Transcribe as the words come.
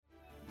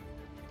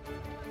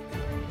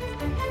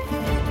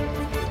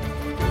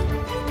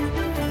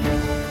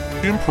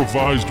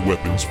Improvised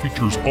Weapons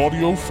features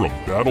audio from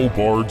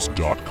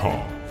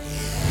BattleBards.com.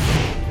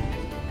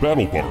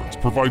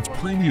 BattleBards provides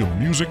premium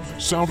music,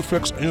 sound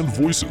effects, and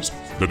voices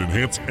that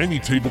enhance any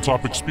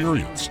tabletop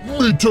experience.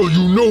 Me tell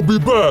you no be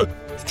bad.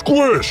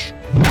 Squish!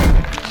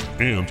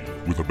 And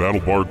with a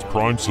BattleBards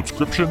Prime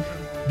subscription,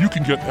 you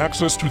can get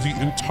access to the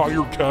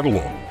entire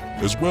catalog,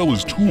 as well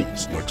as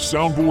tools like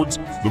soundboards,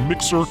 the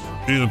mixer,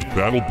 and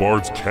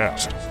BattleBards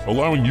Cast,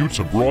 allowing you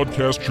to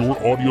broadcast your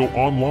audio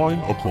online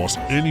across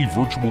any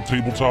virtual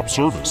tabletop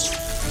service.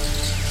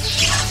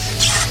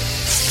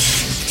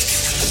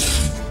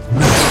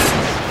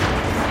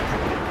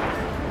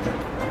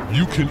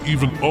 You can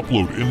even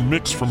upload and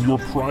mix from your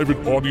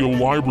private audio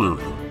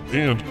library.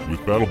 And with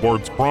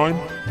BattleBards Prime,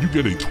 you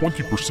get a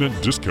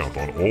 20% discount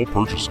on all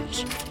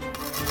purchases.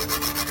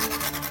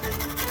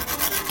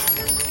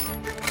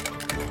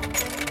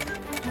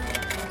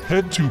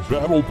 Head to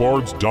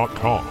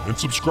BattleBards.com and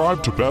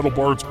subscribe to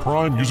BattleBards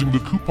Prime using the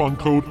coupon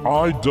code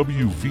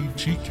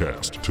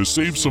IWVTcast to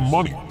save some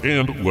money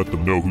and let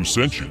them know who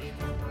sent you.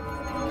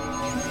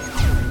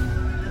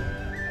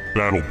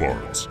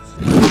 BattleBards.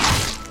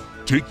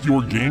 Take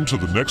your game to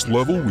the next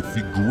level with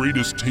the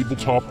greatest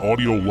tabletop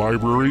audio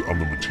library on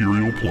the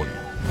material plane.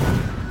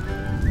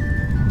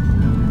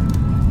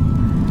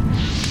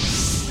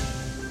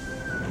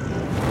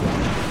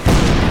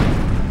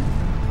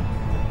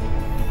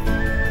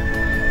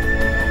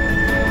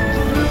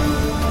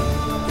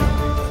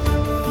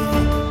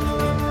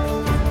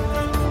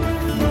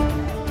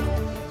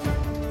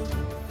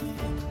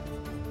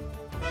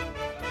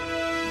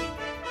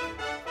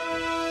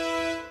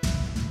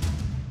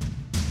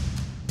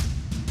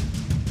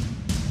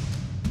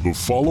 The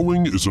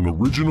following is an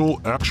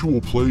original actual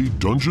play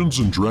Dungeons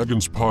 &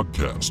 Dragons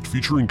podcast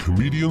featuring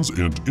comedians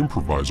and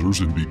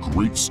improvisers in the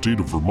great state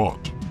of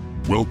Vermont.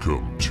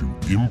 Welcome to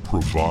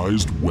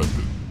Improvised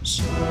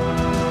Weapons.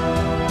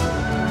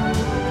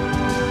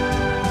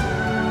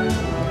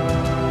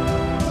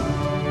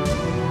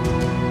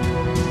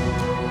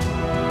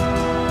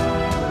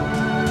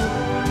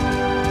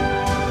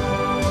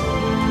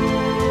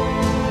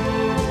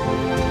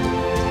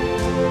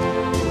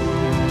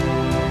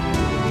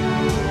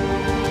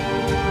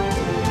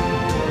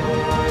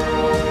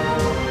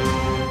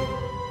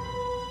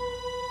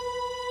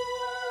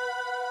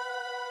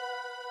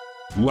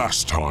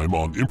 Last time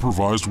on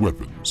Improvised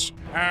Weapons.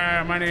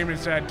 My name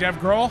is Dev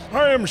Grohl.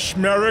 I am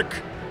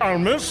Schmerick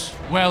Almus.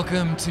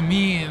 Welcome to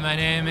me. My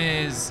name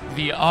is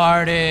The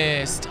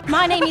Artist.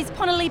 My name is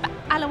Ponalip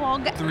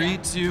Alawog. 3,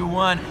 2,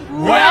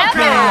 1.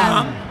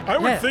 Welcome! I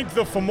would think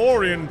the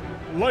Fomorian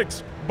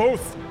likes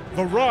both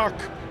the rock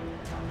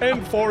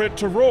and for it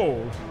to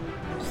roll.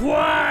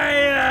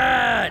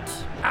 Quiet!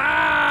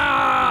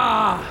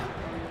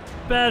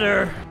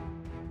 Better.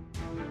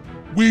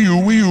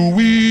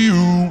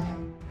 Wee-oo.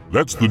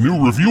 That's the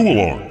new review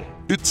alarm.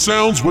 It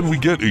sounds when we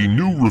get a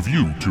new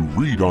review to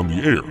read on the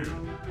air.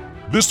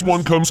 This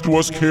one comes to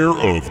us care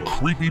of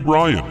Creepy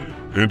Brian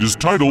and is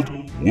titled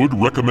Would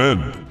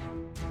Recommend.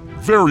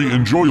 Very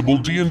enjoyable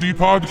D&D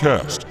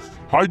podcast.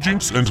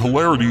 Hijinks and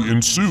hilarity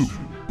ensue,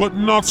 but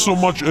not so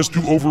much as to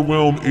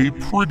overwhelm a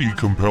pretty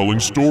compelling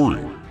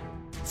story.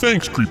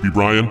 Thanks, Creepy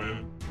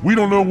Brian. We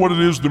don't know what it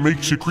is that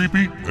makes you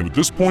creepy, and at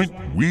this point,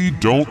 we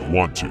don't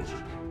want to.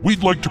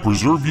 We'd like to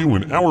preserve you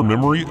in our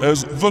memory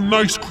as the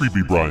nice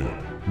Creepy Brian,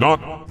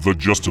 not the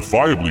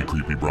justifiably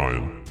creepy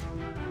Brian.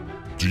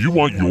 Do you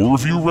want your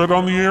review read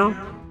on the air?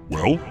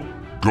 Well,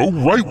 go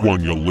write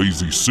one, you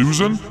lazy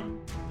Susan.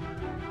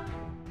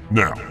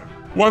 Now,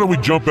 why don't we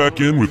jump back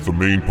in with the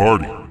main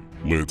party?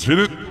 Let's hit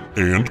it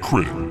and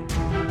crit it.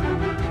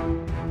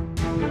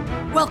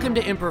 Welcome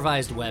to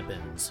Improvised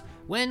Weapons.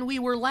 When we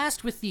were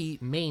last with the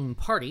main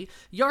party,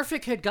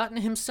 Yarfik had gotten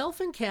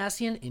himself and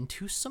Cassian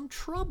into some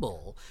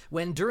trouble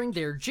when during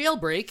their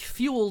jailbreak,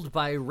 fueled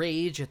by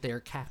rage at their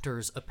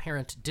captor's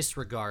apparent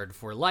disregard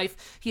for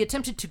life, he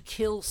attempted to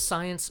kill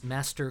Science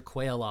Master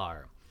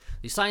Qualar.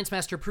 The Science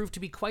Master proved to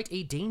be quite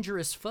a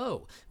dangerous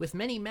foe, with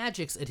many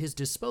magics at his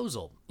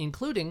disposal,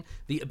 including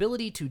the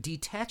ability to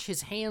detach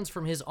his hands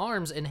from his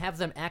arms and have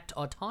them act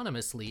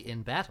autonomously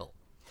in battle.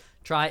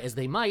 Try as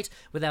they might,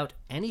 without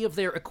any of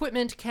their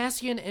equipment,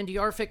 Cassian and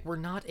Yarfik were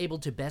not able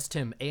to best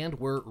him and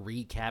were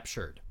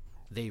recaptured.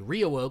 They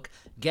reawoke,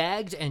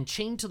 gagged and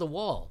chained to the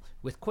wall,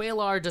 with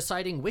Qualar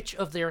deciding which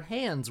of their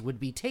hands would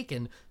be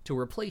taken to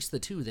replace the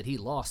two that he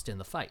lost in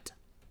the fight.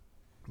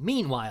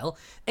 Meanwhile,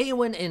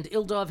 Eowyn and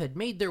Ildov had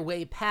made their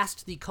way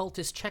past the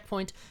cultist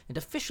checkpoint and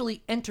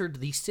officially entered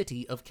the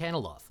city of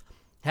Caneloth.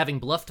 Having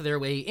bluffed their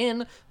way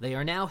in, they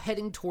are now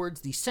heading towards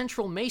the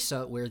central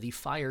mesa where the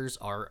fires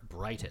are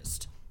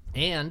brightest.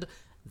 And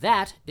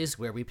that is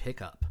where we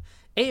pick up.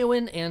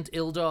 Eowyn and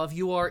Ildov,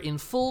 you are in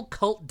full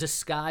cult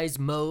disguise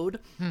mode,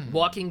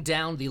 walking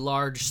down the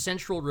large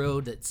central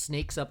road that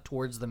snakes up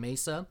towards the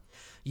mesa.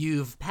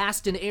 You've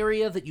passed an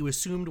area that you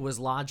assumed was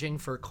lodging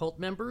for cult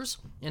members,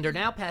 and are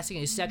now passing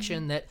a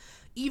section that,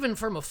 even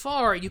from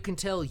afar, you can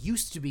tell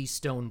used to be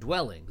stone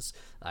dwellings.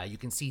 You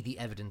can see the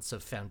evidence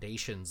of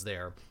foundations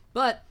there.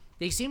 But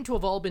They seem to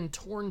have all been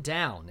torn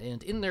down,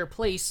 and in their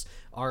place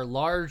are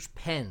large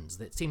pens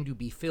that seem to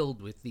be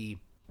filled with the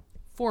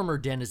former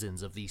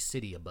denizens of the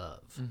city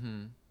above.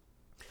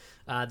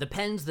 The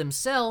pens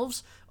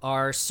themselves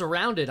are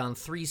surrounded on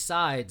three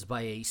sides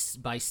by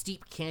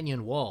steep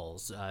canyon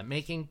walls,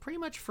 making pretty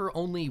much for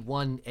only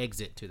one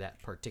exit to that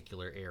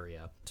particular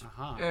area.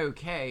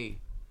 Okay.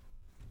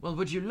 Well,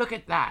 would you look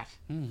at that?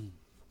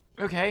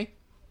 Okay.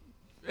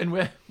 And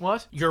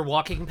what? You're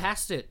walking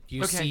past it.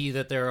 You Okay. see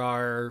that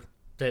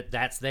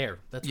that's there.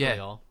 That's really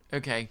all.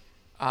 Okay.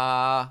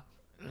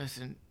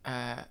 Listen,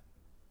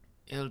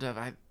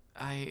 Ildov,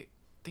 I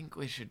think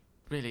we should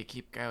really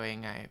keep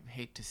going. I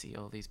hate to see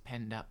all these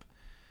penned up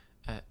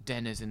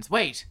denizens.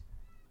 Wait!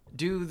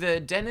 Do the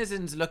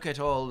denizens look at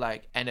all,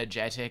 like,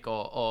 energetic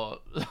or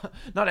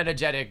not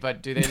energetic,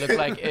 but do they look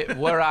like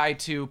were I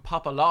to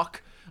pop a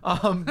lock,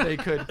 they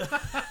could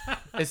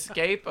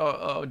escape,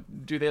 or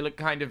do they look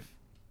kind of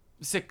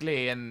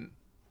sickly and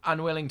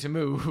unwilling to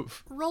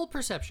move? Roll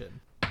perception.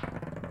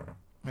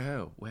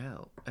 Oh,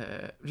 well,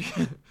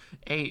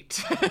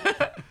 8.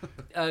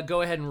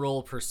 Go ahead and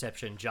roll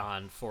perception,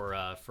 John, for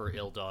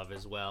Ildov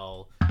as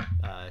well.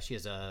 She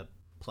has a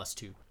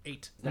 +2.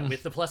 8. Is that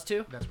with the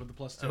 +2? That's with the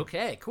 +2.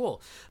 Okay,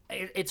 cool.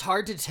 It's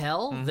hard to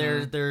tell.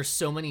 There's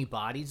so many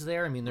bodies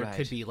there. I mean, there Right.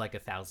 could be like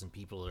 1,000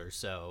 people or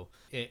so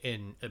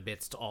in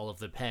amidst all of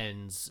the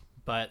pens.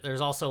 But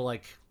there's also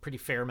like pretty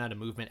fair amount of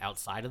movement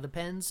outside of the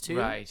pens too.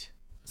 Right.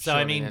 So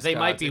I mean, they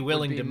might be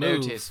willing to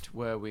move. Noticed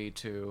were we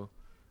to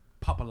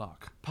Pop a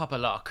lock. pop a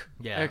lock.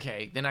 Yeah.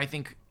 Okay, then I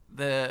think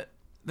the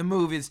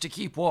move is to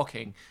keep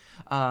walking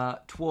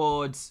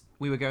towards.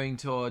 We were going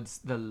towards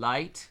the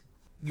light.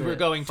 You were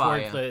going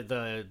fire. towards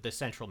the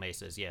central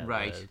mesas, yeah.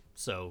 Right.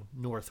 So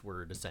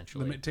northward,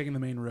 essentially. Taking the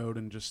main road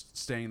and just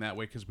staying that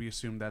way because we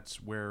assume that's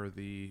where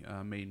the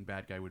main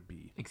bad guy would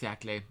be.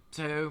 Exactly.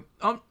 So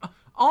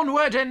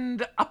onward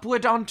and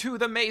upward onto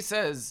the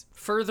mesas.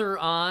 Further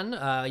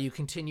on, you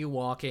continue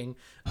walking.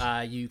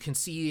 You can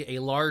see a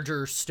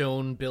larger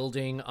stone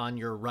building on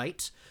your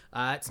right.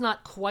 It's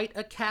not quite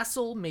a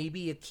castle,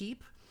 maybe a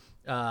keep.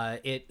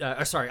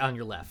 Sorry, on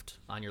your left.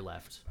 On your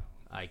left.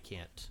 I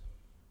can't.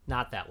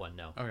 Not that one,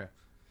 no. Okay.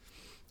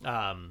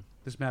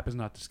 This map is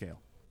not to scale.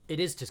 It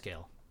is to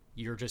scale.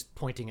 You're just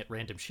pointing at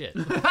random shit.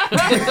 There.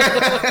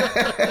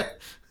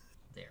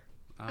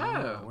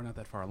 We're not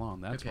that far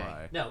along. That's Okay.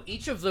 why. No,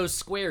 each of those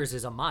squares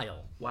is a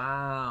mile.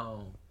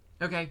 Wow.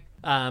 Okay.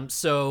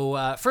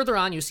 So further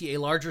on, you see a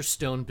larger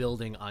stone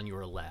building on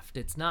your left.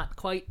 It's not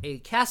quite a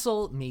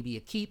castle, maybe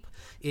a keep.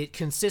 It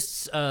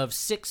consists of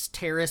 6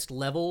 terraced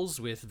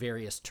levels with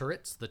various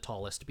turrets, the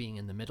tallest being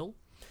in the middle.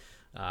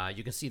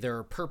 You can see there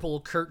are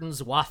purple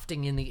curtains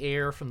wafting in the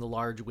air from the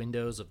large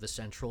windows of the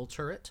central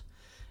turret.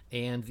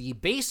 And the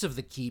base of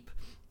the keep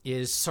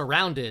is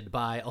surrounded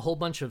by a whole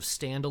bunch of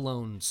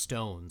standalone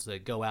stones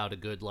that go out a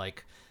good,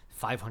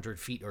 500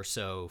 feet or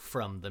so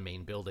from the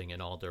main building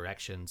in all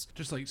directions.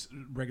 Just like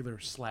regular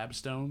slab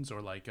stones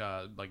or like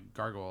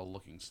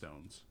gargoyle-looking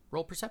stones.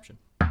 Roll perception.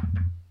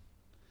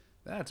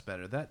 That's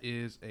better. That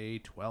is a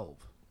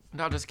 12. And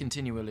I'll just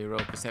continually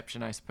roll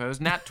perception, I suppose.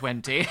 Nat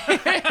 20.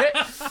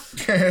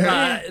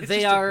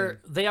 They are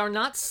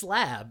not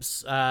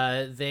slabs.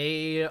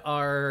 They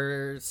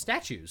are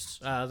statues.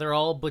 They're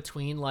all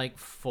between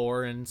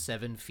 4 and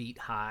 7 feet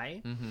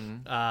high.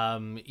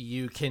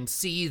 You can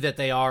see that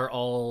they are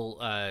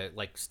all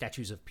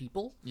statues of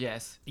people.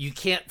 Yes. You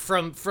can't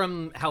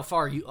from how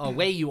far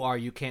away you are.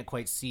 You can't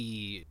quite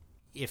see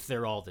if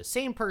they're all the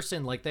same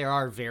person. There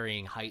are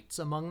varying heights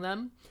among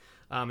them.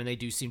 And they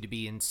do seem to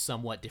be in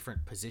somewhat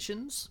different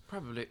positions.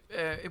 Probably.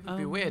 It would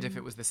be weird if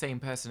it was the same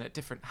person at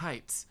different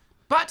heights.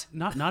 But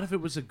Not if it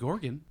was a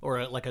Gorgon. Or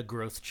a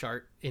growth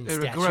chart in a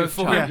statue growth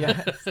form. chart,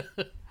 yes.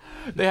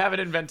 They haven't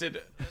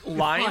invented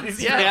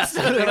lines yet. Yeah.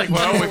 So they're like,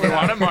 well, if we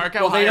want to mark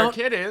how high our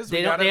kid is,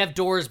 They have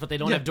doors, but they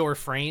don't have door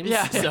frames.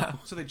 Yeah. So.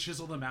 So they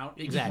chisel them out.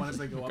 Exactly. As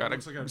they go up. gotta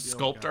It looks like a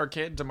sculpt our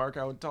kid to mark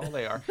how tall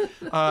they are.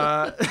 really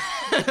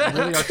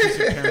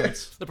artistic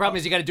parents. The problem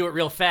is you got to do it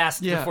real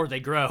fast Yeah. before they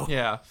grow.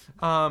 Yeah.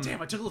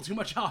 Damn, I took a little too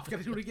much off.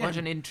 Gotta do it again. What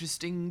an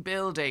interesting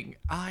building.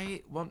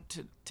 I want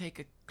to take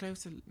a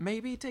closer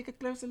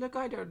look.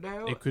 I don't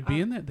know. It could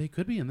be in there. They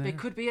could be in there. They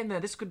could be in there.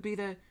 This could be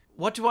the...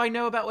 What do I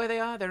know about where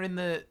they are? They're in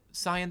the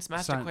Science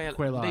Master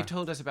Quailar. They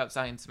told us about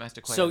Science Master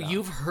Quailar. So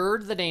you've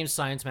heard the name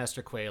Science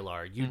Master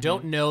Quailar. You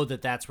don't know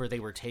that that's where they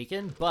were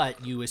taken,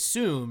 but you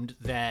assumed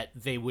that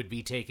they would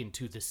be taken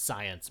to the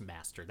Science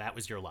Master. That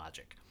was your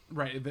logic.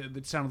 Right.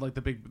 It sounded like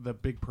the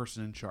big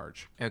person in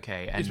charge.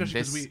 Okay, and Especially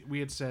this... because we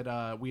had said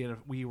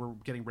we were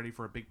getting ready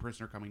for a big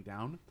prisoner coming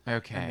down.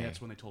 Okay. And that's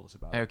when they told us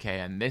about it.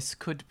 Okay, and this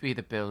could be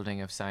the building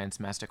of Science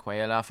Master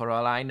Quailar for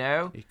all I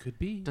know. It could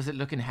be. Does it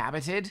look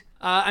inhabited?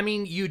 I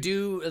mean, you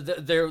do.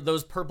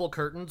 Those purple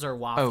curtains are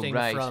wafting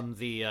right. from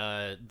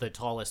the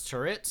tallest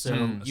turret, so you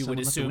Someone left would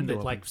the assume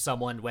window that open.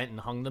 someone went and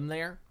hung them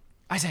there.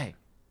 I say,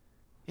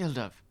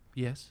 Ildov,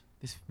 Yes.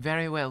 this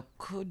very well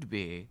could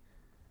be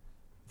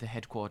the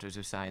headquarters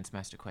of Science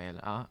Master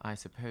Quailar. I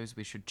suppose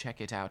we should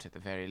check it out at the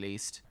very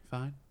least.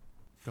 Fine.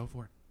 Go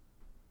for it.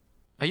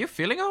 Are you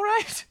feeling all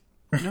right?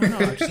 No,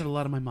 I just had a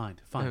lot on my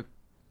mind. Fine.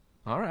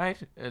 All right,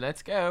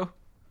 let's go.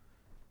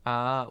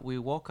 We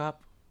walk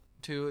up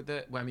to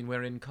the... Well, I mean,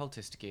 we're in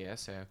cultist gear,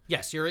 so...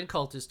 Yes, you're in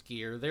cultist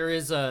gear. There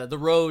is the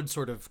road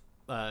sort of...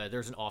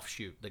 there's an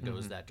offshoot that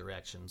goes that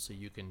direction, so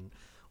you can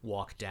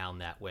walk down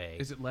that way.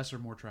 Is it less or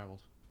more traveled?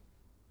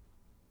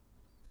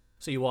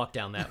 So you walk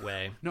down that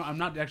way. No, I'm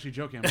not actually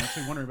joking. I'm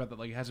actually wondering about that.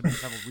 Like, it hasn't been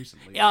traveled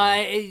recently.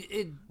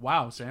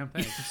 Wow, Sam,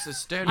 thanks. It's a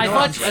stone I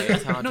thought- country,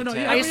 it's hard No, to no,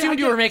 tell. yeah, I I assumed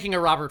you get- were making a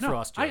Robert No,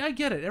 Frost joke. I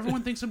get it.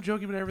 Everyone thinks I'm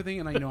joking about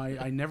everything, and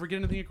I never get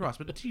anything across.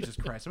 But Jesus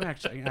Christ, I'm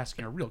actually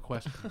asking a real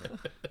question.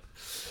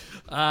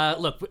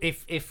 Look,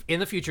 if in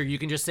the future you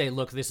can just say,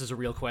 "Look, this is a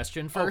real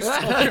question" first.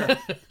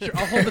 Sure,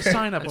 I'll hold the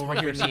sign up over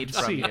here. We so you need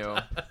can from see. you.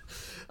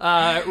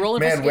 Roll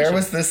Man, investigation. where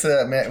was this?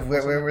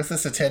 Where was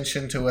this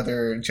attention to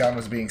whether John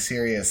was being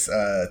serious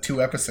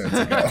 2 episodes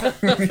ago?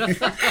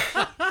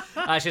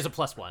 She has a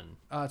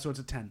 +1. So it's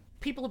a 10.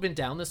 People have been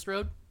down this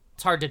road.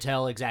 It's hard to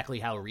tell exactly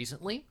how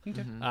recently,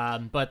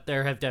 but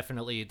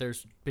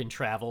there's been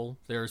travel.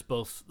 There's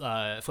both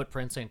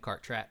footprints and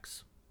cart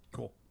tracks.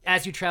 Cool.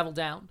 As you travel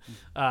down,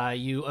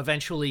 you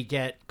eventually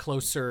get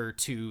closer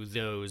to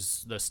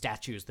the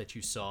statues that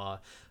you saw,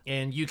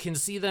 and you can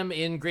see them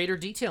in greater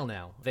detail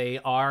now. They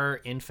are,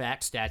 in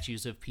fact,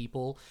 statues of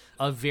people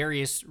of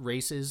various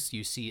races.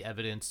 You see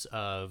evidence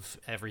of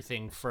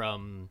everything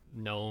from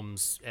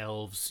gnomes,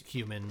 elves,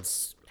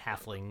 humans,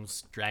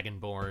 halflings,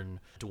 dragonborn,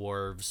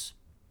 dwarves.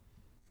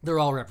 They're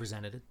all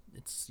represented.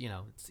 It's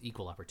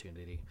equal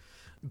opportunity.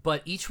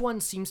 But each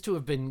one seems to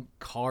have been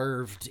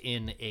carved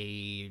in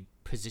a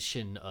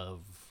position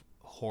of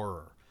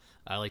horror.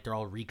 Like they're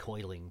all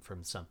recoiling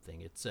from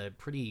something. It's a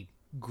pretty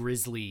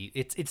grisly...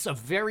 It's a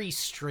very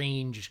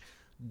strange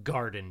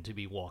garden to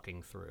be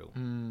walking through.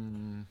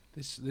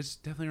 This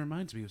definitely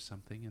reminds me of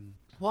something. And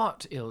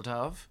What,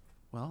 Ildov?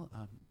 well,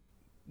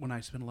 when I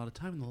spent a lot of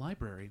time in the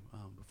library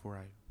before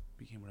I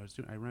became what I was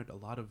doing, I read a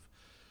lot of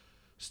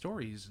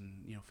stories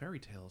and fairy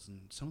tales,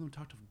 and some of them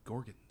talked of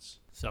gorgons.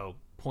 So,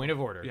 point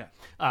of order.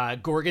 Yeah.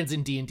 Gorgons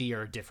in D&D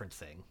are a different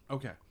thing.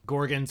 Okay.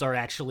 Gorgons are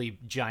actually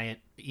giant,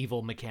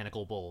 evil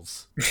mechanical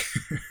bulls.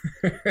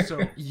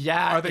 So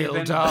Yeah, Are they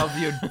then- Ildov,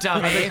 you are they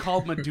dummy.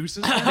 called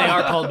Medusas? They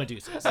are called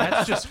Medusas.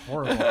 That's just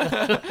horrible.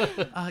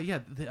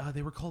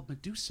 They were called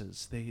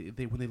Medusas. They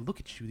when they look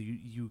at you,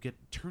 you get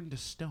turned to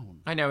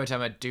stone. I know what a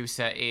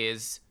Medusa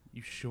is.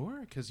 You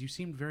sure? Because you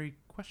seemed very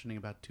questioning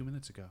about 2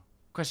 minutes ago.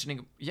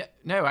 Questioning... Yeah,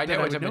 no, I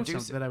know what a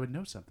Medusa... That I would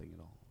know something at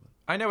all.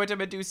 I know what a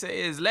Medusa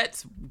is.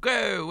 Let's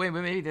go. Wait,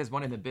 maybe there's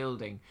one in the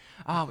building.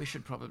 We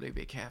should probably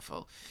be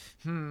careful.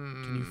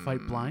 Can you fight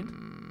blind?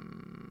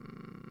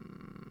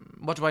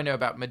 What do I know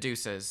about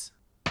Medusas?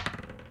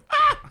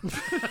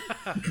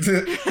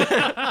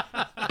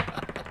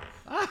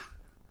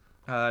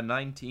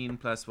 19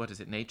 plus, what is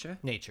it, nature?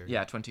 Nature.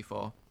 Yeah,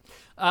 24.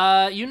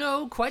 You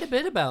know quite a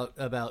bit about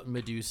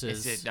Medusas.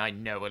 Is it? I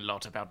know a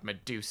lot about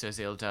Medusas,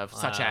 Ildov,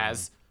 such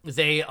as...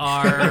 They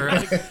are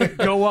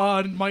Go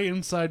on, my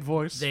inside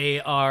voice. they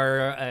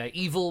are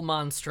evil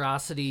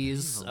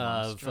monstrosities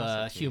of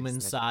human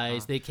that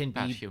size. are They can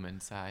about be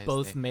human size.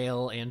 both They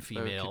male and both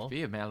female. could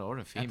be a male or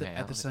a female.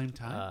 at the same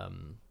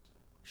time.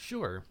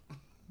 Sure,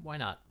 why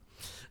not?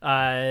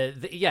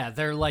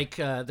 They're like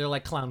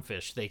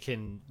clownfish. They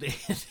can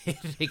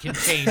they can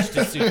change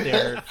to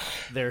suit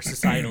their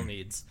societal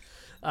needs.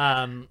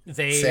 Sam,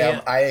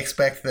 I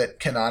expect that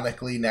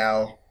canonically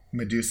now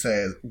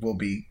Medusa will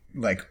be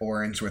like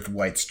orange with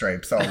white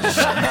stripes all over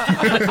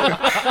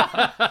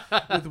them.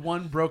 With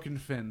one broken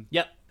fin.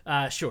 Yep.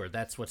 Sure,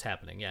 that's what's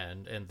happening. Yeah,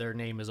 and their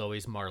name is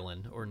always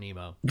Marlin or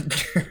Nemo.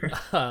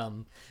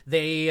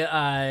 They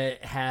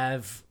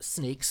have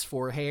snakes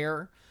for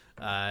hair.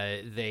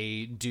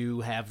 They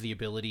do have the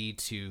ability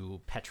to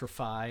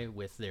petrify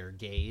with their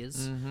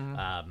gaze.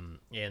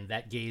 And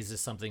that gaze is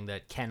something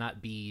that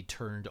cannot be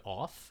turned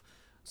off.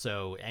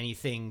 So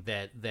anything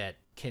that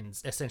can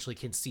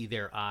see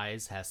their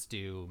eyes has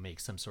to make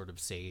some sort of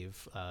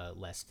save,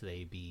 lest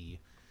they be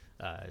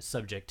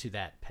subject to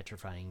that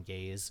petrifying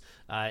gaze.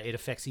 It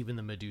affects even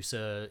the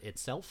Medusa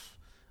itself,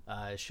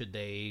 should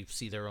they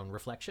see their own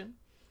reflection.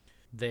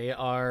 They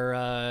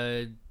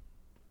are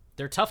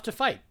they're tough to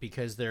fight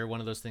because they're one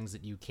of those things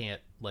that you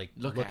can't look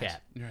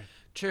at. Right.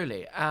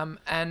 Truly.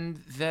 And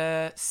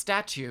the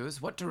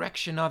statues, what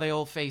direction are they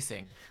all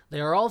facing? They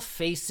are all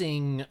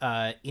facing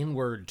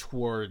inward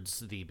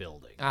towards the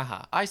building.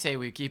 I say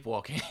we keep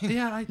walking.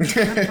 Yeah, I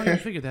kind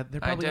of figured that.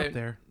 They're I probably don't up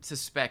there.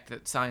 suspect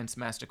that Science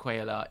Master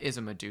Quayla is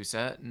a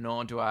Medusa,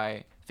 nor do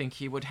I think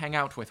he would hang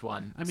out with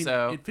one. I mean,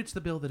 so it fits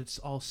the bill that it's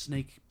all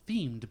snake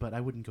themed, but I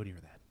wouldn't go near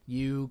that.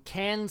 You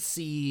can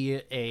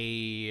see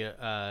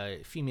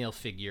a female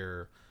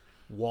figure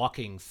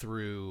walking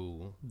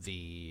through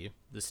the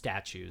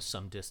statues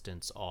some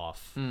distance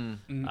off.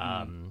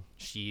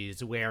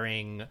 She's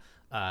wearing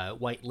a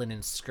white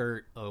linen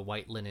skirt, a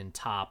white linen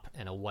top,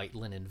 and a white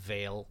linen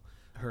veil.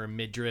 Her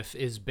midriff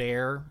is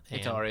bare.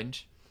 it's and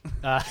orange.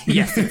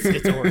 Yes,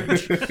 it's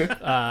orange.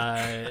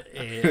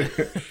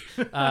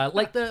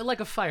 Like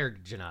a fire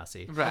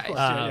genasi. Right.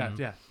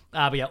 Yeah.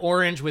 But yeah,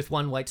 orange with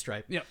one white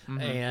stripe. Yep.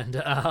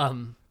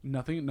 And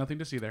Nothing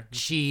to see there.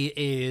 she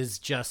is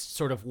just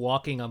sort of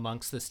walking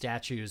amongst the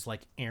statues,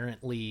 like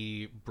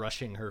errantly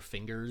brushing her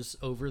fingers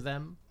over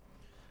them,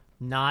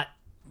 not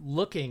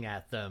looking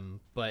at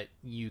them, but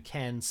you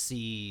can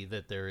see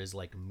that there is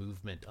like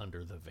movement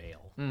under the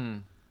veil.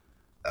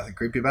 Nothing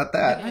creepy about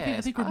that.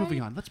 I think we're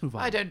moving on. Let's move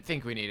on. I don't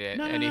think we need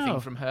anything no.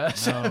 from her.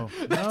 So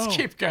No. let's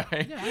keep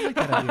going. Yeah, I like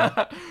that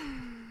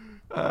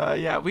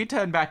idea. We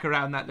turn back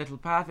around that little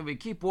path and we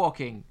keep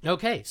walking.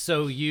 Okay,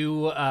 so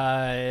you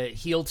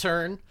heel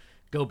turn,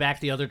 go back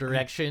the other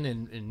direction,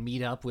 and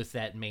meet up with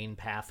that main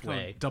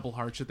pathway. Double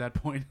harch at that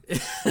point.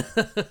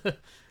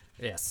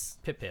 Yes,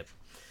 pip.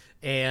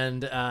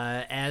 And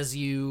as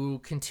you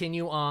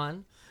continue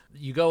on,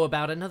 you go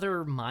about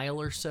another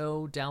mile or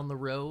so down the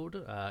road.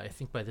 I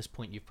think by this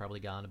point you've probably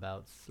gone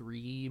about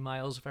 3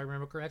 miles, if I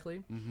remember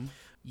correctly. Mm-hmm.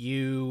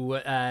 You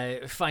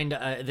find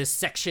this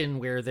section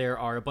where there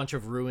are a bunch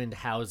of ruined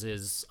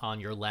houses on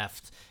your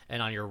left,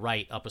 and on your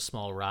right, up a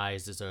small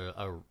rise, is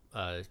a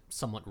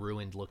somewhat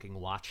ruined-looking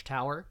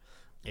watchtower.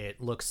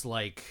 It looks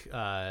like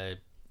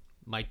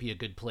might be a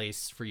good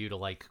place for you to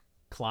like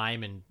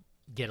climb and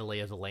get a lay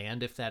of the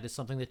land if that is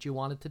something that you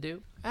wanted to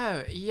do.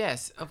 Oh,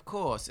 yes, of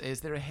course.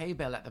 Is there a hay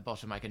bale at the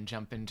bottom I can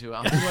jump into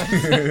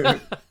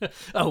afterwards?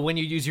 Oh, when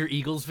you use your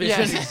eagle's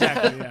vision? Yes,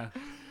 Exactly, yeah.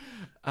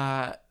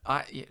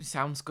 It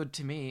sounds good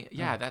to me.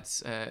 Yeah,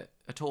 that's a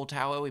tall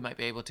tower. We might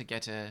be able to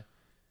get a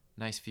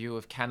nice view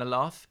of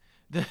Caneloth.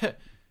 The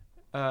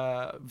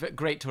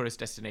great tourist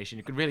destination.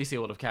 You can really see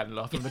all of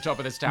Caneloth from the top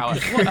of this tower.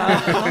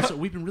 Also,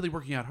 we've been really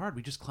working out hard.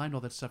 We just climbed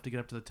all that stuff to get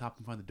up to the top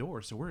and find the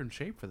door, so we're in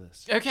shape for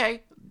this.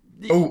 Okay.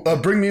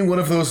 Bring me one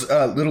of those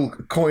little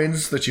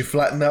coins that you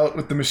flatten out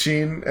with the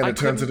machine, and it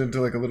turns it into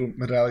like a little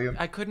medallion.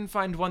 I couldn't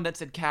find one that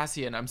said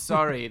Cassian. I'm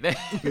sorry.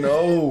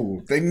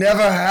 No, they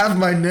never have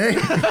my name.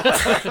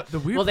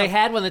 Well, they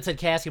had one that said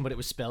Cassian, but it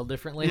was spelled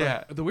differently.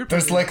 Yeah. The weird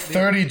There's part like is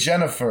 30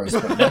 Jennifers.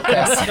 But no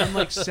Cassie. and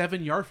like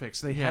 7 Yarfiks.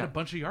 They had a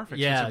bunch of Yarfiks for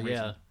Yeah, some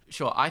reason. yeah.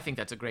 Sure, I think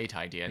that's a great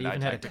idea. And They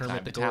even I'd had like a to climb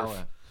Kermit the the Dwarf.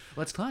 tower.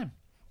 Let's climb.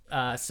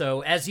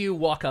 So as you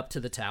walk up to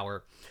the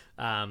tower,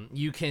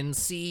 you can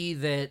see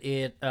that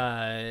it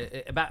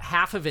about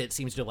half of it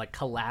seems to have like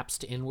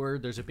collapsed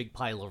inward. There's a big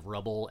pile of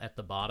rubble at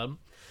the bottom.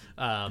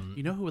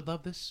 You know who would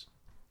love this?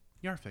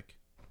 Yarfik.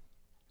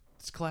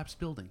 It's collapsed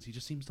buildings. He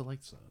just seems to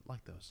like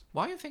those.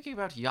 Why are you thinking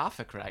about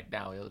Yafik right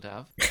now,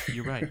 Ildov?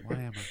 You're right. Why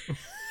am I?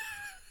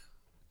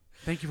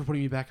 Thank you for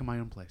putting me back in my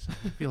own place.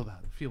 I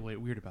feel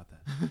weird about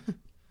that.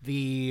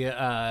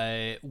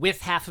 The with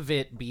half of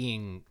it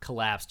being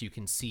collapsed, you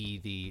can see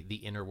the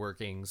inner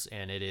workings,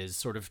 and it is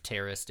sort of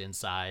terraced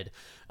inside.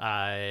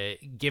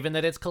 Given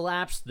that it's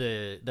collapsed,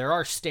 there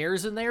are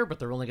stairs in there, but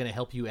they're only going to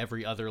help you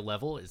every other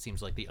level. It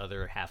seems like the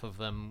other half of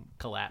them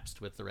collapsed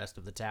with the rest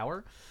of the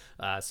tower,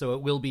 so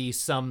it will be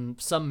some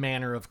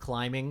manner of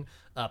climbing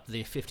up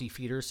the 50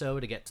 feet or so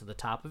to get to the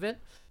top of it.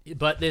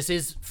 But this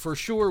is for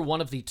sure one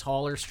of the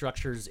taller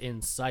structures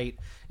in sight.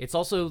 It's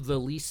also the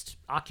least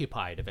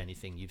occupied of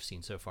anything you've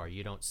seen so far.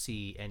 You don't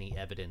see any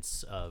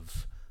evidence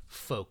of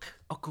folk.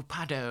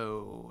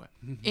 Ocupado.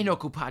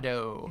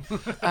 Inocupado.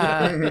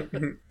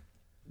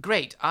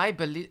 Great. I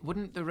believe...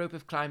 Wouldn't the rope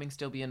of climbing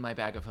still be in my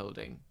bag of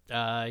holding?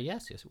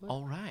 Yes, it will.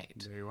 All right.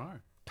 There you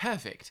are.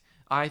 Perfect.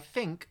 I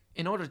think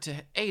in order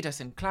to aid us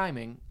in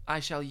climbing,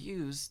 I shall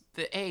use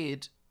the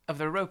aid of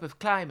the rope of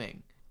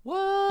climbing.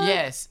 What?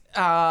 Yes.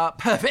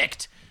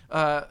 Perfect.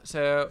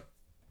 So,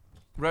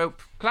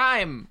 rope,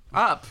 climb,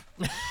 up.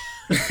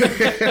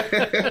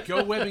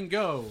 Go, Webbing,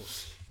 go.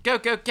 Go,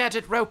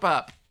 gadget, rope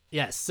up.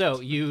 Yes, so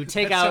you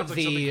take That out sounds like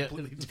the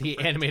something completely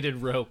the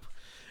animated rope,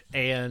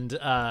 and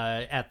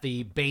at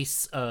the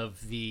base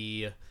of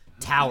the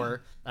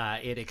tower,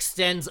 it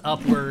extends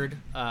upward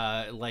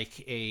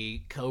like a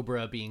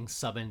cobra being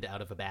summoned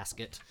out of a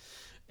basket,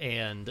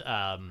 and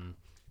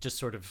just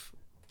sort of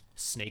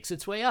snakes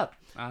its way up.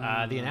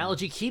 The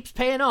analogy keeps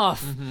paying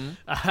off.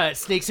 It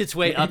snakes its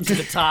way up to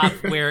the top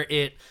where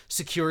it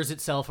secures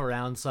itself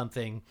around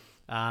something.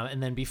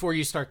 And then before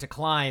you start to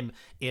climb,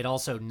 it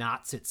also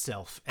knots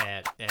itself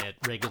at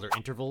regular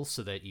intervals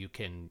so that you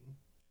can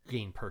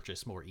gain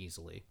purchase more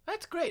easily.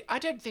 That's great. I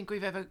don't think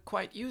we've ever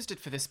quite used it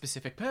for this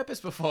specific purpose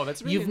before.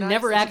 That's really You've nice.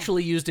 never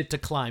actually used it to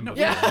climb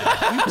before.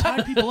 We've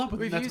tied people up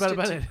with it. That's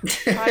about it.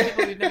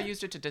 We've never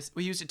used it to.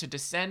 We used it to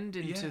descend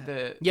into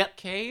the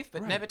cave,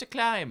 but never to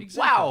climb.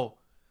 Exactly. Wow.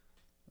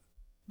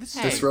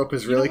 This rope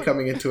is really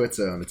coming into its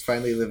own. It's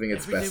finally living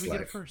its Every day best we get it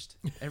life. first.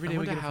 Every I day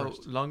we wonder get it how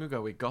first. long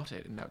ago we got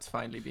it, and now it's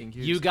finally being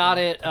used. You got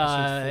for it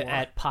episode 4.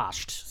 at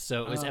Posht,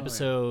 so it was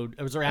Oh,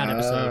 It was around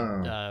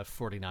episode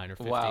 49 or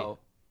 50. Wow.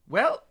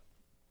 Well,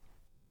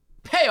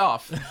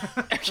 payoff.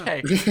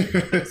 Okay.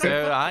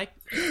 So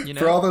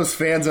For all those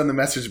fans on the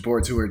message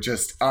boards who are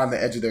just on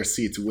the edge of their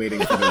seats waiting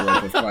for the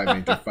rope of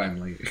climbing to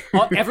finally...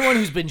 Everyone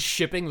who's been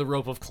shipping the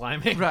rope of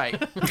climbing.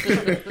 Right.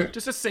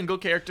 Just a single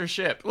character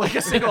ship. Like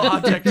a single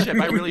object ship.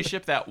 I really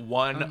ship that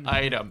one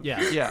item.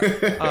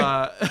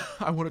 Yeah.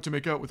 I want it to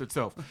make out with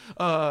itself.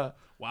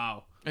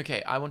 Wow.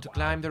 Okay, I want to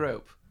climb the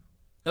rope.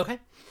 Okay.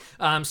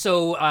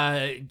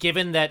 So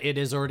given that it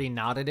has already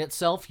knotted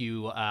itself,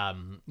 you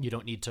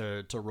don't need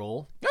to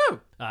roll. Oh!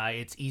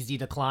 It's easy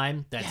to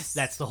climb.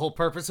 That's the whole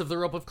purpose of the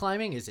rope of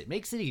climbing, is it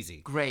makes it easy.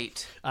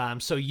 Great.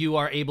 So you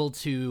are able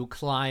to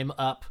climb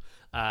up,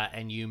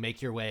 and you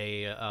make your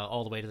way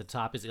all the way to the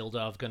top. Is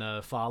Ildov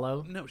gonna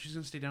follow? No, she's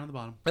gonna stay down at the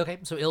bottom. Okay,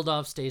 so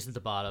Ildov stays at the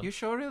bottom. You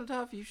sure,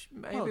 Ildov? You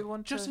maybe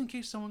want just to... in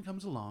case someone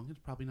comes along, it's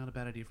probably not a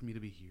bad idea for me to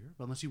be here,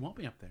 unless you want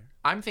me up there.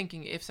 I'm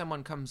thinking if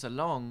someone comes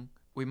along,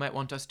 we might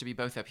want us to be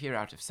both up here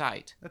out of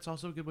sight. That's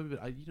also a good way,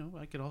 but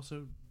I could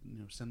also,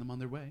 send them on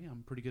their way.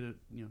 I'm pretty good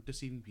at,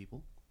 deceiving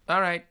people. All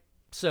right.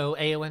 So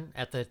Eowyn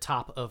at the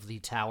top of the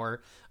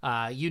tower.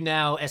 You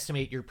now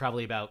estimate you're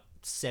probably about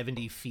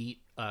 70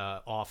 feet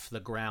off the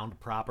ground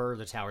proper.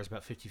 The tower is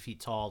about 50 feet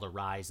tall. The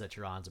rise that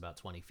you're on is about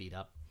 20 feet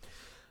up.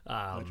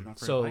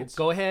 So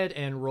go ahead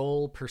and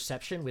roll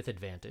perception with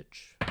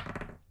advantage.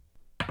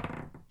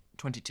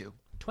 22.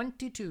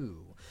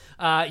 22.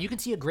 You can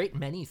see a great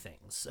many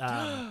things.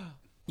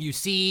 You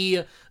see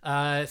through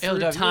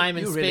Ildov, time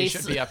and you space. really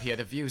should be up here.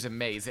 The view's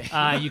amazing.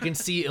 You can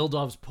see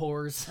Ildov's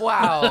pores.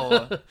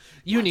 Wow.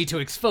 You need to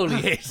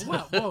exfoliate.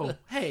 Whoa.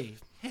 Hey.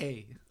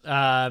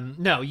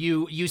 No,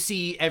 you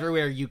see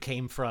everywhere you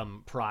came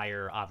from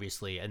prior,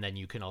 obviously, and then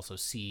you can also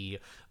see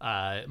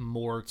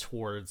more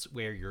towards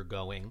where you're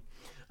going.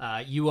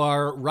 You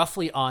are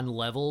roughly on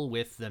level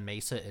with the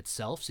mesa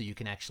itself, so you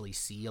can actually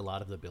see a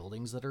lot of the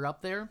buildings that are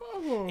up there.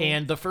 Oh.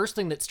 And the first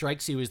thing that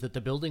strikes you is that the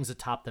buildings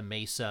atop the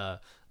mesa,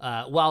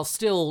 while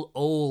still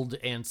old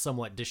and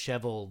somewhat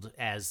disheveled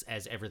as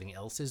everything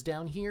else is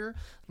down here,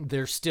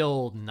 they're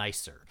still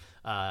nicer.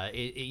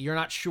 You're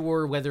not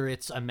sure whether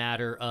it's a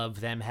matter of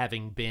them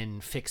having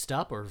been fixed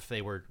up or if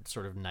they were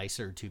sort of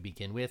nicer to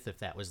begin with, if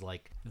that was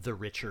like the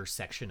richer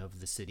section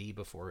of the city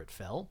before it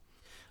fell.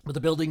 But the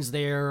buildings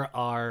there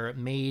are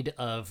made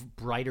of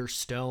brighter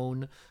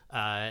stone,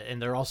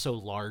 and they're also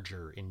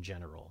larger in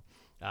general.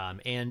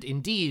 And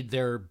indeed,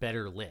 they're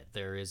better lit.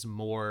 There is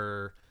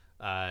more...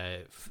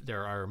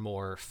 there are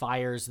more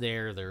fires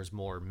there. There's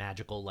more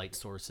magical light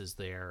sources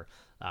there.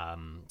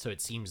 So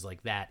it seems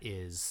like that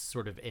is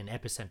sort of an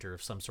epicenter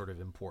of some sort of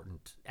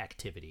important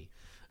activity.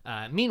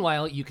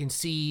 Meanwhile, you can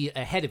see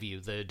ahead of you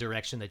the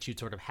direction that you'd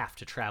sort of have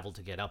to travel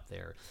to get up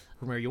there.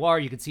 From where you are,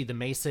 you can see the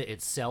mesa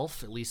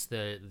itself, at least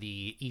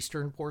the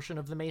eastern portion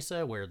of the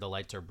mesa where the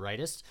lights are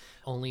brightest.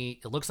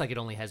 It looks like it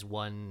only has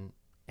one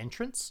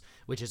entrance,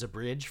 which is a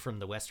bridge from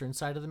the western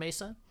side of the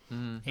mesa.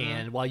 Mm-hmm.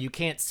 And while you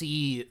can't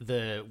see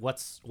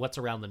what's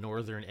around the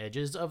northern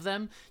edges of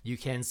them, you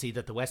can see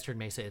that the western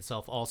mesa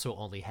itself also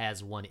only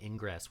has one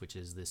ingress, which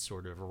is this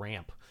sort of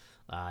ramp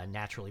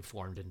naturally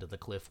formed into the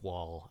cliff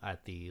wall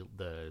at the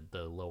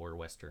lower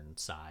western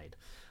side.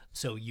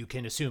 So you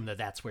can assume that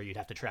that's where you'd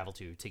have to travel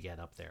to get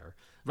up there,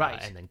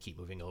 right? And then keep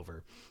moving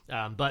over.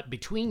 But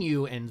between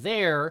you and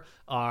there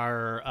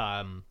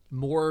are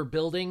more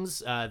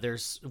buildings.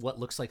 There's what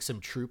looks like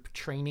some troop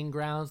training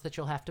grounds that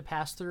you'll have to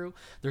pass through.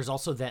 There's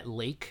also that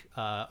lake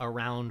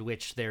around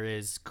which there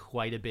is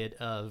quite a bit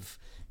of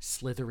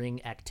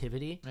slithering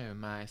activity. Oh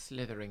my,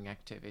 slithering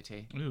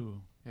activity.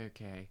 Ooh.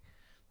 Okay.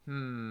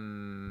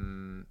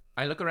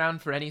 I look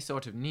around for any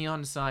sort of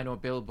neon sign or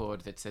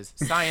billboard that says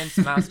Science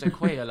Master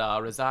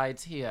Quaolar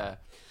resides here.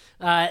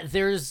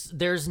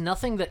 There's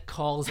nothing that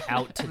calls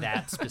out to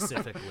that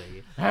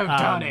specifically. Oh,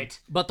 darn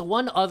it. But the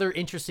one other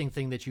interesting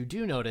thing that you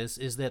do notice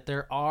is that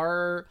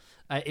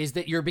is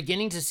that you're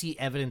beginning to see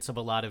evidence of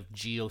a lot of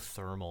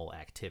geothermal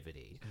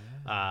activity.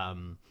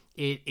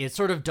 It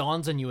sort of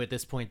dawns on you at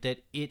this point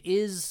that it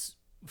is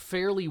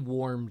fairly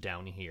warm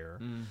down here.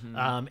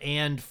 Mm-hmm.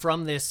 And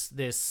from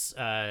this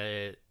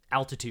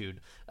altitude,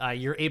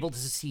 you're able to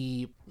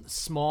see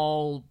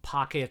small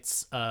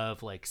pockets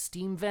of like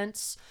steam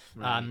vents.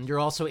 Right. You're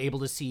also able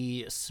to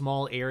see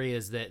small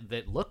areas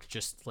that look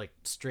just like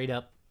straight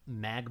up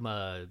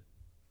magma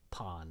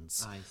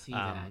ponds. I see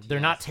that. They're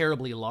not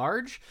terribly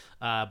large,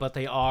 but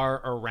they are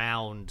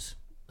around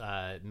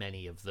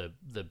many of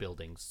the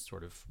buildings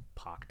sort of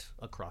pocked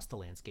across the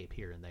landscape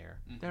here and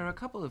there. There are a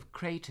couple of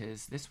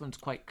craters. This one's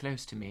quite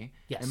close to me.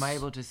 Yes. Am I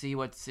able to see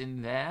what's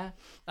in there?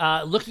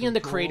 Looking in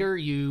the crater,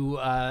 you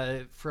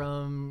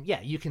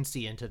can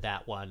see into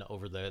that one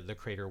over the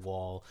crater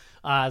wall.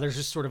 There's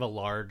just sort of a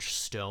large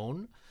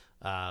stone.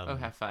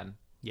 Have fun.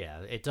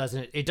 Yeah, it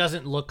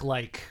doesn't look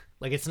like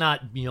it's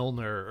not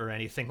Mjolnir or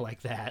anything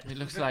like that. It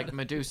looks like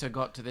Medusa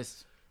got to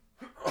this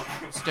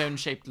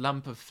stone-shaped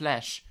lump of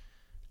flesh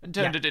and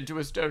turned it into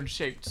a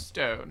stone-shaped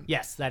stone.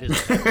 Yes, that is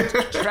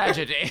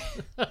tragedy.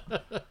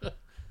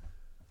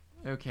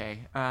 Okay.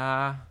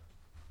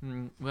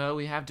 Well,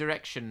 we have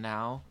direction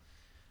now.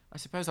 I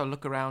suppose I'll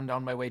look around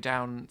on my way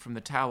down from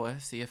the tower,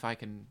 see if I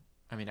can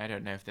I mean, I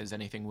don't know if there's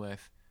anything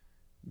worth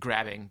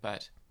grabbing,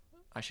 but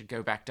I should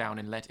go back down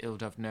and let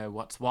Ildov know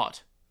what's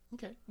what.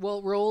 Okay.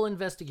 Well, roll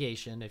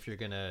investigation if you're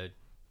gonna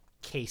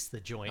case the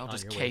joint. I'll on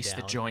just your way case down.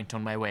 the joint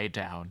on my way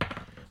down.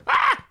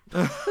 Ah!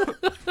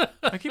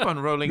 I keep on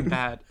rolling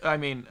bad. I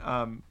mean,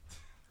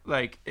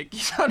 it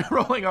keeps on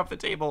rolling off the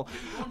table.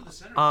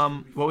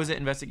 What was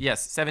it?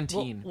 Yes,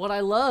 17. Well, what I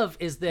love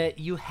is that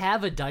you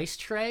have a dice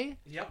tray,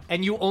 Yep.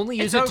 and you only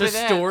use It's it to over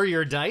there. store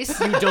your dice.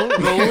 You don't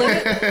roll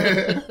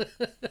it.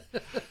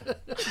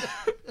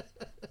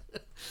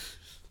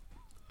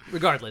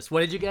 Regardless,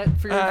 what did you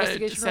get for your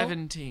investigation roll?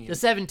 17. A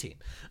 17.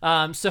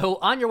 So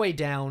on your way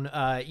down,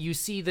 you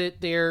see that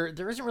there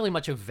isn't really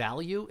much of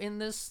value in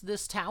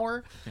this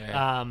tower.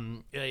 Yeah.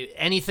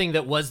 Anything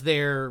that was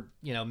there,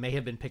 may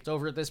have been picked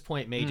over at this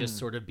point, may just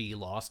sort of be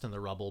lost in the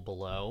rubble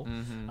below.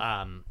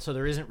 So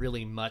there isn't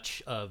really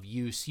much of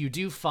use. You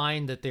do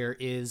find that there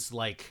is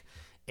like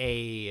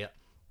a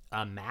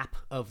map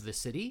of the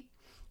city,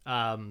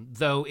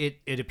 though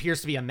it appears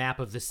to be a map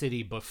of the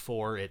city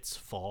before its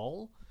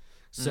fall.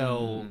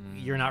 So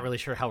you're not really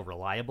sure how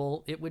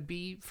reliable it would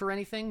be for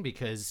anything,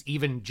 because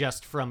even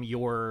just from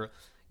your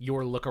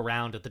look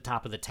around at the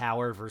top of the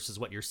tower versus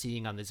what you're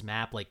seeing on this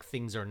map, like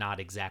things are not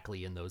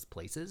exactly in those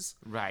places.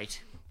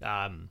 Right.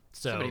 So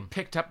Somebody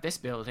picked up this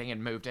building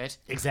and moved it.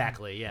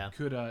 exactly, yeah.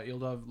 Could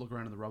Ildov look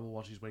around in the rubble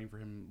while she's waiting for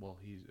him? While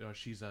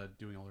she's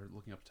doing all her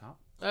looking up top.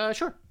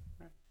 Sure.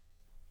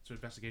 So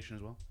investigation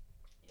as well.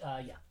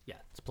 Yeah,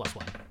 it's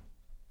 +1.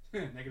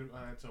 Negative.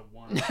 It's a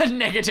 1.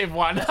 Negative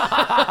 1. Nope,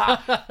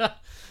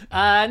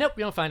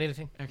 you don't find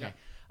anything. Okay.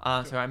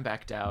 So I'm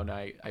back down.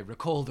 I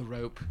recall the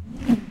rope.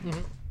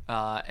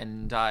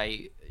 And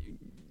I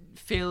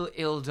fill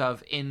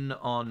Ildov in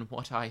on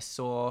what I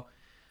saw.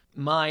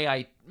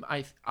 I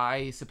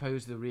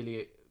suppose the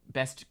really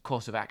best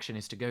course of action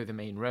is to go the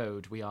main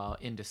road. We are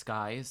in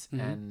disguise,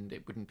 and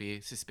it wouldn't be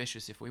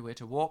suspicious if we were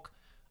to walk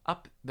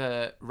up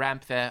the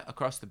ramp there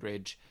across the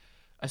bridge,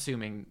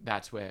 assuming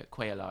that's where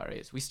Qualar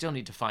is. We still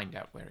need to find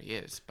out where he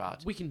is,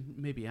 but... We can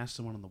maybe ask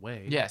someone on the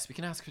way. Yes, we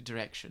can ask for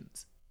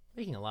directions.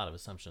 Making a lot of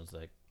assumptions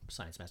that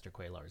Science Master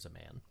Qualar is a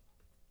man.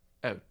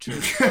 Oh, true.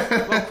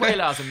 Well,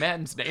 Qualar's a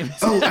man's name.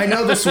 Oh, I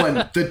know this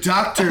one. The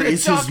doctor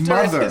is his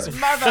mother.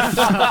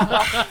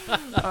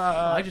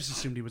 I just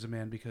assumed he was a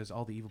man because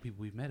all the evil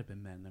people we've met have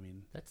been men. I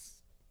mean, That's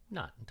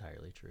not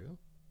entirely true.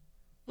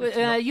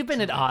 You've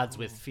been at odds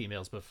with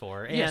females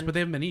before. And, yes, but they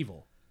haven't been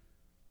evil.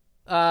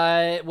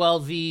 Well,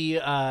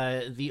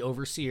 the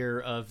overseer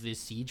of the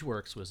siege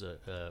works was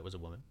a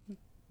woman.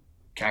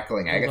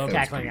 Cackling Agatha.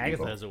 Cackling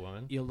Agatha is a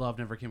woman. Ildov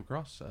never came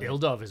across.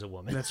 Ildov is a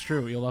woman. That's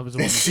true. Ildov is a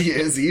woman. She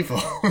is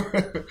evil. Wait,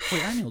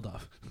 I'm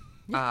Ildov.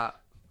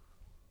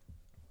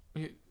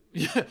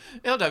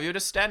 Ildov, you're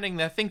just standing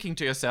there thinking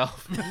to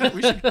yourself.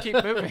 We should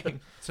keep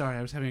moving. Sorry,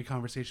 I was having a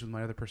conversation with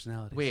my other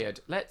personalities. Weird.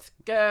 Let's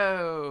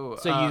go.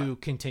 So you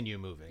continue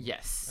moving.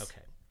 Yes.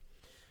 Okay.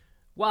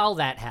 While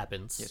that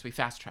happens, Yes, we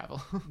fast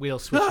travel. we'll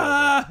switch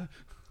over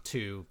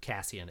to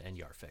Cassian and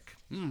Yarfik.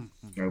 Oh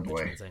Which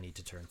boy. means I need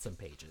to turn some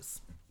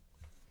pages.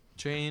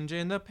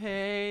 Changing the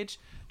page.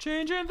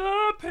 Changing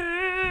the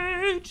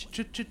page.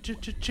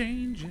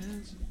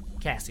 Changes.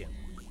 Cassian.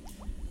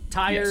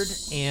 Tired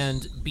Yes.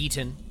 and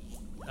beaten,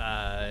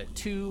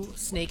 two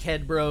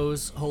snakehead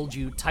bros hold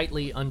you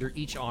tightly under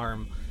each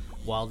arm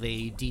while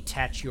they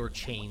detach your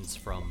chains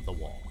from the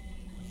wall.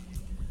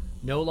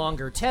 No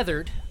longer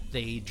tethered,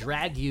 they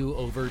drag you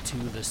over to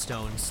the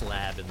stone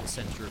slab in the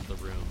center of the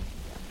room.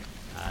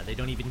 They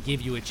don't even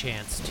give you a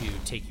chance to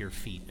take your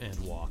feet and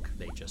walk.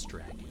 They just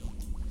drag you.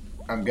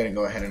 I'm gonna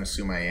go ahead and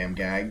assume I am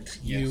gagged.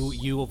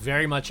 You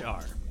very much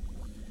are.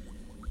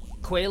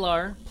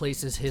 Qualar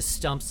places his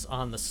stumps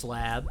on the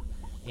slab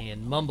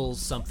and mumbles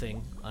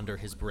something under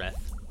his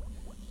breath.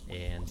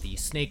 And the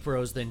snake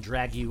bros then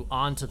drag you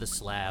onto the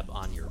slab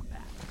on your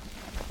back.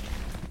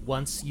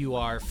 Once you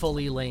are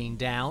fully laying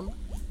down,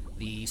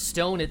 the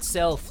stone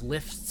itself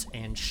lifts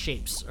and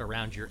shapes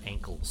around your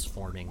ankles,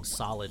 forming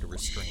solid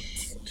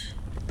restraints.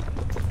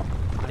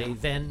 They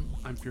then...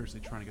 I'm furiously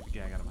trying to get the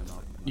gag out of my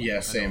mouth. Yeah,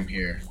 same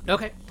here.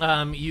 Okay.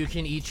 You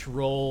can each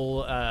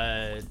roll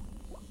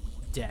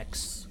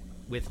dex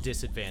with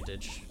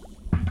disadvantage.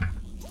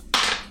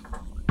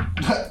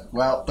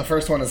 Well, the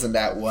first one is a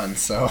nat 1,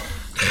 so...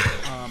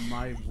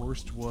 My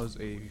worst was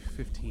a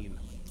 15.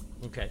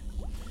 Okay.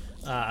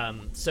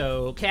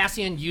 So,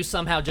 Cassian, you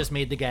somehow just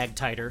made the gag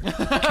tighter.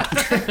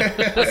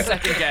 The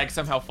second gag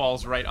somehow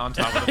falls right on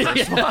top of the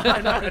first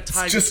one.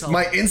 It's just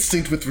my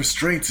instinct with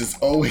restraints is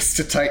always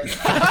to tighten.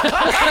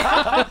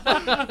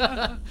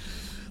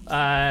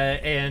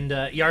 And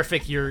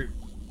Yarfik,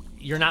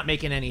 you're not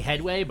making any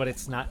headway, but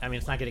it's not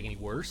getting any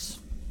worse,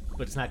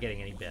 but it's not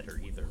getting any better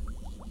either.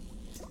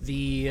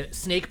 The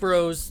Snake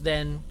Bros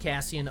then,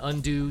 Cassian,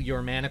 undo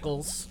your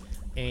manacles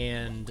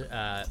and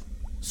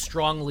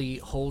strongly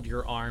hold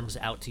your arms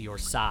out to your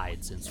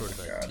sides in sort of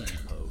a T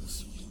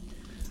pose.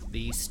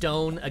 The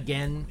stone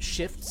again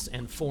shifts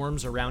and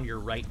forms around your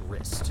right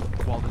wrist.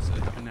 While this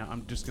is now,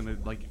 I'm just gonna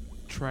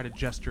try to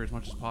gesture as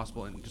much as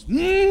possible and just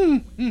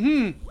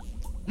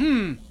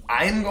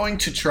I'm going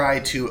to try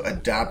to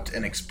adopt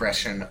an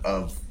expression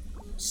of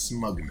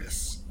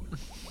smugness.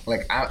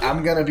 Like,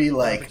 I'm going to be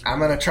like, I'm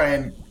going to try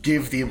and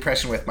give the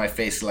impression with my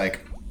face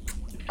like,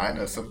 I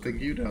know something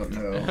you don't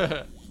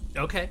know.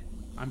 Okay.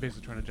 I'm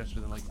basically trying to gesture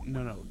to them like,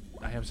 no,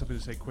 I have something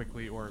to say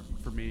quickly, or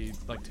for me,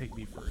 like, take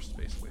me first,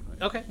 basically.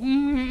 Like, Okay.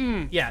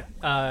 Yeah.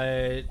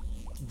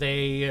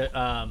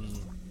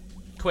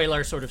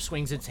 Quaylar sort of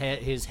swings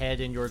his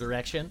head in your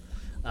direction,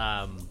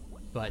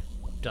 but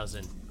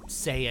doesn't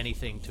say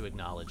anything to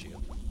acknowledge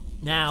you.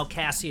 Now,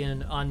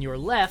 Cassian, on your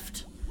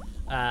left,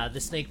 the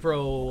Snake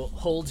Bro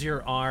holds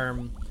your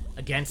arm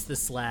against the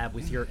slab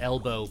with your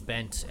elbow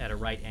bent at a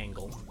right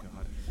angle. Oh,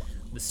 God.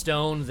 The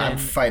stone then... I'm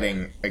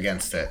fighting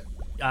against it.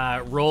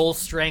 Roll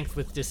strength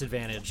with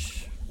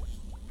disadvantage.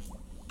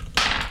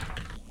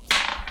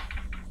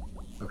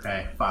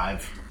 Okay,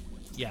 5.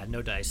 Yeah,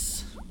 no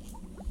dice.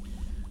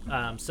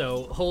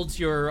 So holds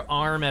your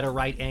arm at a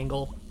right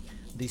angle.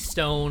 The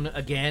stone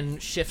again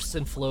shifts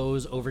and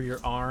flows over your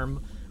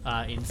arm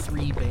in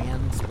 3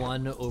 bands,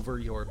 one over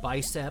your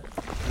bicep,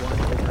 one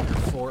over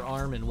your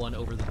forearm, and one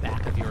over the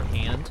back of your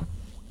hand,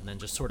 and then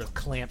just sort of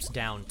clamps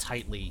down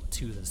tightly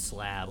to the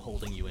slab,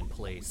 holding you in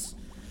place.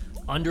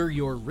 Under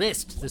your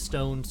wrist, the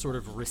stone sort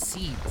of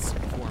recedes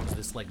and forms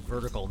this like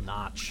vertical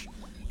notch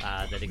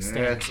that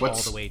extends all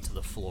the way to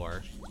the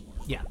floor.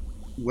 Yeah.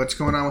 What's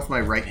going on with my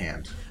right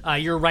hand?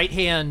 Your right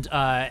hand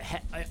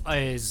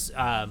is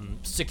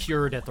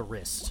secured at the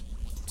wrist.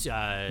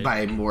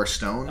 By more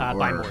stone?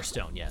 By more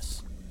stone,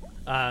 yes.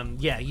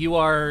 Yeah, you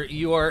are...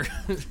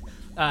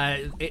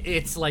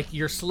 it's like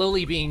you're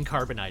slowly being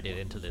carbonized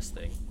into this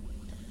thing.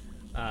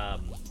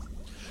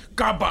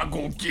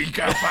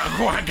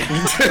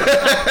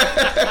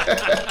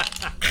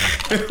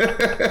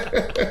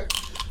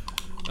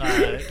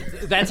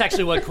 That's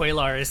actually what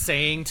Quaylar is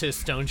saying to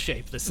Stone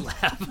Shape the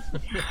slab.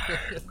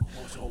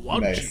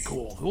 Nice.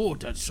 Oh,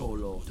 that's so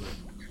low.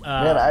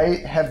 Man, I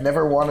have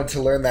never wanted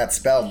to learn that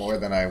spell more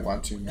than I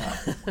want to now.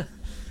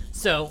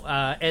 So,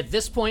 at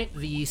this point,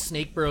 the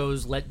Snake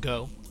Bros let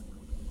go.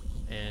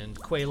 And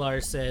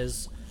Quaylar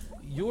says,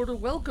 "You're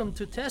welcome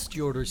to test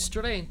your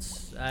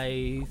strengths.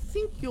 I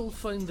think you'll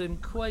find them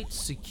quite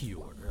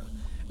secure.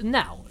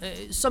 Now,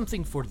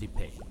 something for the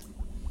pain."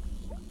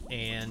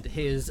 And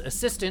his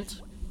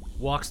assistant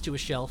walks to a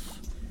shelf,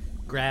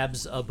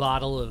 grabs a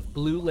bottle of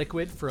blue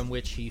liquid from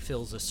which he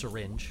fills a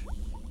syringe,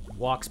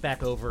 walks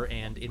back over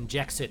and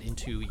injects it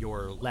into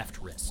your left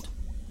wrist.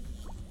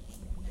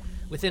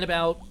 Within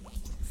about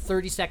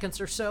 30 seconds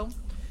or so,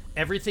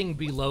 everything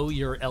below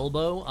your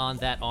elbow on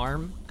that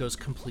arm goes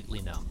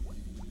completely numb.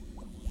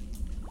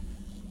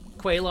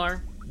 Quaylar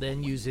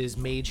then uses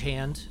Mage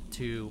Hand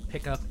to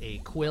pick up a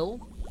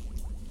quill.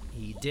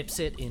 He dips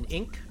it in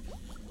ink,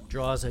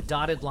 draws a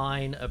dotted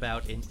line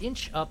about an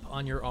inch up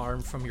on your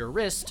arm from your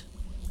wrist,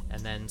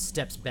 and then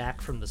steps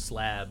back from the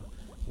slab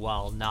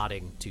while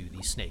nodding to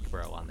the Snake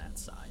Bro on that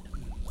side.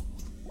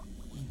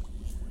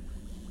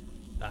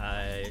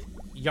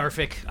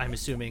 Yarfik, I'm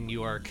assuming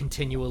you are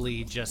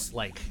continually just,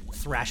 like,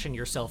 thrashing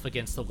yourself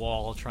against the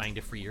wall, trying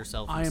to free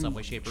yourself in some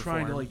way, shape, or form.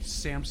 I'm trying to, like,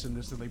 Samson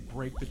this and, like,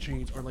 break the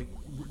chains or, like,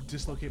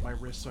 dislocate my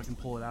wrist so I can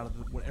pull it out of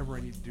whatever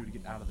I need to do to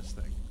get out of this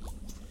thing.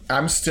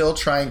 I'm still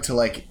trying to,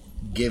 like,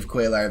 give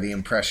Quaylar the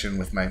impression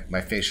with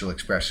my facial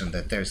expression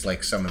that there's,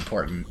 like, some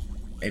important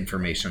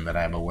information that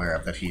I'm aware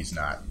of that he's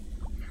not.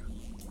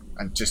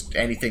 Just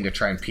anything to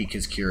try and pique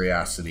his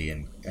curiosity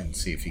and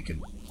see if he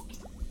can,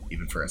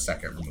 even for a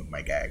second, remove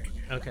my gag.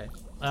 Okay.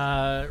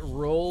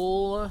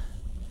 Roll...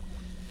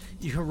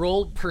 You can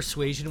roll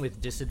Persuasion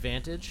with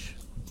disadvantage,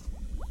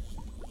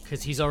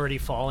 because he's already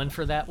fallen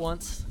for that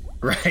once.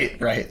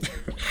 Right.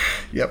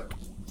 Yep.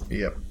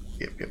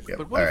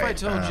 But what if I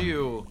told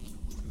you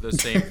the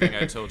same thing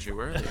I told you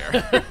earlier?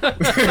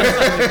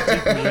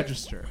 Didn't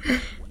register.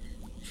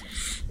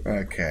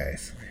 Okay.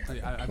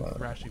 I'm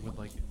thrashing with,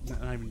 like,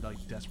 not even, like,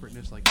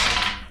 desperateness, like,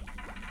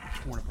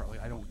 I'm torn apart.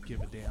 Like, I don't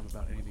give a damn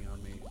about anything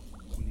on me.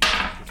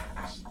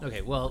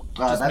 Okay, well,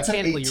 just that's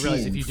mechanically, you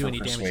realize if you for do any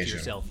damage to persuasion.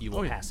 yourself, you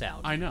will pass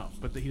out. I know,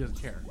 but he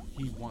doesn't care.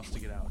 He wants to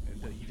get out,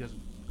 and he doesn't.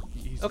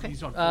 He's Okay.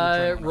 He's on full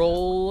adrenaline.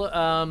 Roll.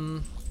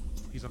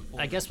 He's on full.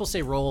 I guess we'll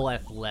say roll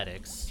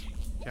athletics.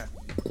 Okay.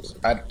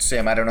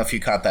 Sam, I don't know if you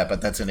caught that,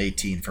 but that's an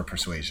 18 for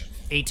persuasion.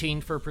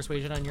 18 for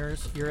persuasion on your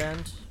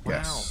end.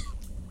 Yes.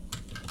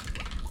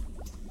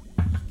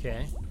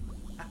 Okay.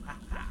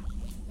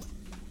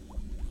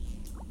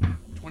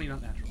 20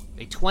 not natural.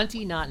 A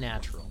 20 not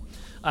natural.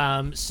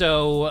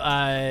 So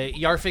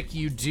Yarfik,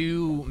 you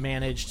do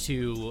manage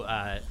to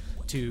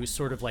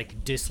sort of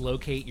like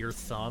dislocate your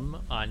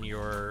thumb on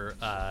your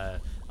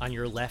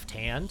left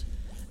hand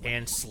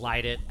and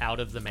slide it out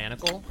of the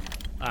manacle.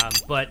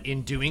 But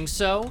in doing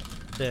so,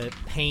 the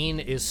pain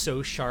is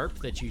so sharp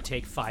that you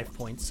take 5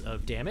 points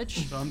of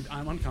damage. So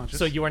I'm unconscious.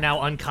 So you are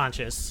now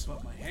unconscious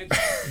But my hand.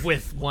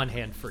 with one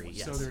hand free.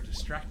 Yes. So they're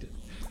distracted.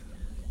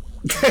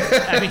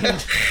 I mean,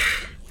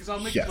 Because I'll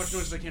make as much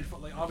noise as I can.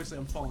 Like, obviously,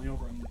 I'm falling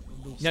over. I'm a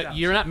little no, stout.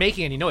 you're not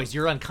making any noise.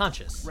 You're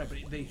unconscious. Right,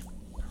 but they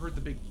heard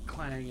the big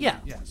clang. And, Yeah.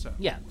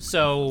 Yeah.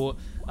 So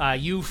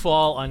you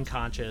fall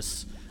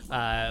unconscious.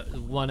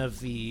 One of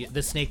the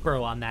snake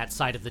bro on that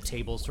side of the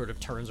table sort of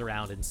turns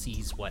around and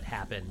sees what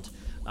happened,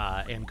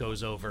 and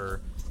goes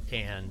over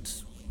and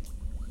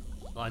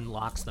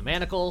unlocks the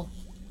manacle,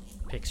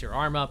 picks your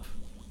arm up,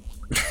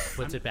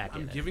 puts it back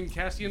in. I'm it. giving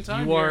Cassian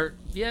time. You are,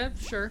 yeah,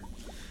 sure.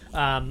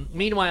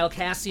 Meanwhile,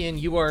 Cassian,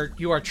 you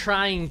are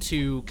trying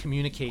to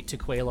communicate to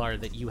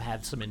Quaylar that you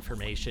have some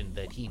information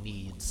that he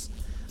needs.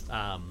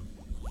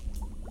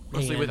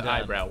 Mostly with and,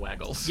 eyebrow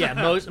waggles. Yeah,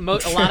 a lot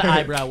of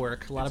eyebrow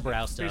work, a lot of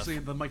brow stuff. Basically,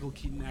 the Michael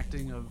Keaton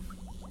acting of.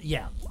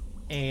 Yeah,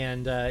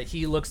 and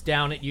he looks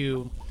down at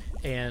you,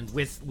 and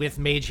with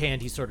mage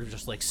hand, he sort of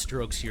just like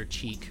strokes your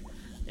cheek,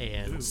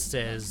 and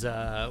says,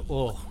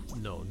 "Oh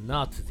no,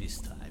 not this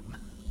time."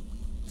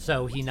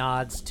 So he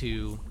nods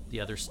to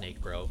the other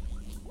snake bro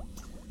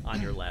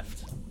on your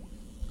left,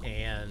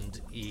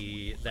 and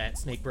that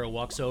snake bro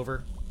walks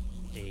over.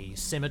 A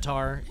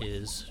scimitar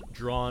is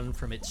drawn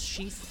from its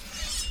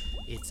sheath.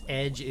 Its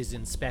edge is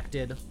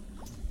inspected,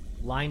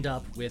 lined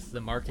up with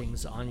the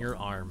markings on your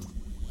arm,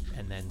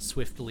 and then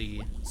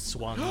swiftly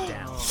swung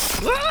down,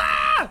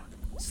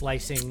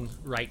 slicing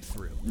right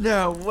through.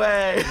 No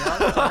way.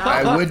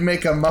 I would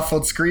make a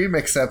muffled scream,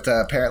 except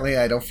apparently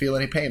I don't feel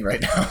any pain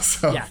right now.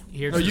 So Yeah,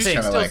 here's Oh, the you thing.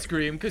 can still like-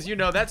 scream because you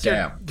know that's your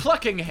Damn.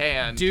 plucking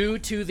hand. Due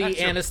to the That's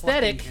your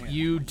anesthetic, plucking hand.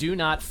 you do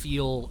not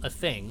feel a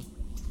thing,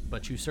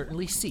 but you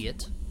certainly see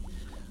it.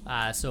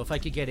 So if I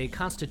could get a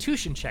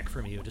constitution check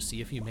from you to see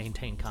if you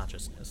maintain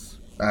consciousness.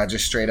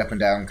 just straight up and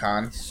down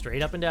con.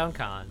 Straight up and down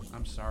con.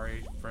 I'm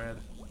sorry, Fred.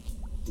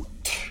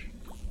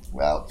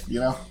 Well,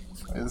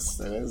 it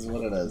is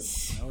what it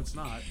is. No, it's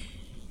not.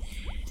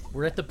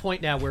 We're at the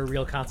point now where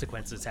real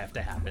consequences have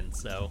to happen,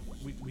 so...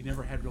 We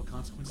never had real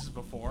consequences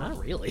before. Not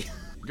really.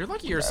 You're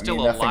lucky you're I still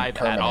mean, nothing alive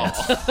at all.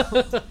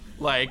 permanent.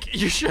 Like,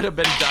 you should have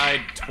been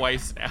died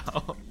twice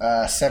now.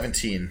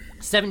 17.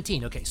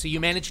 17, okay, so you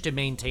managed to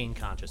maintain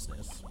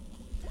consciousness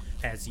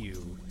as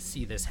you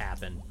see this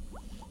happen.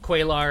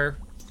 Quaylar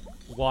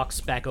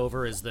walks back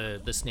over as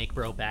the snake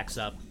bro backs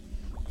up,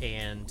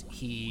 and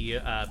he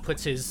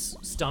puts his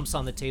stumps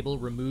on the table,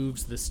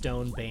 removes the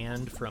stone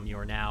band from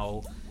your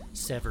now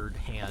severed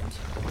hand,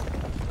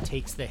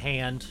 takes the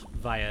hand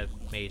via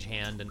mage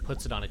hand and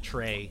puts it on a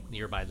tray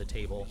nearby the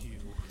table.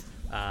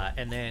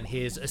 And then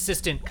his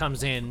assistant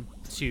comes in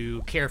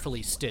to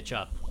carefully stitch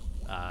up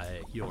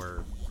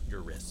your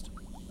wrist.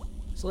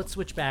 So let's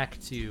switch back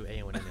to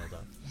Aowen and Ilda.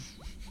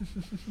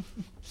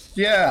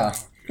 Yeah,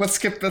 let's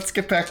get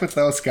back with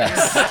those guys.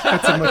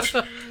 It's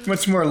a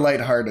much more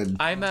lighthearted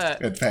I'm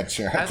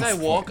adventure. at as I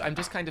this walk, point. I'm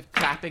just kind of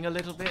clapping a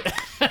little bit.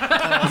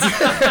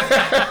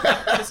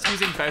 Just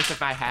using both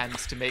of my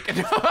hands to make a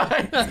noise.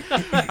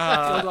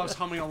 Ildov's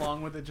humming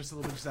along with it just a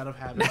little bit just out of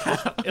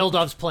habit.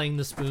 Ildov's playing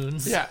the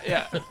spoons.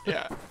 Yeah.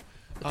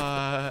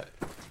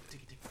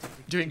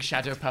 Doing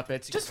shadow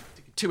puppets, just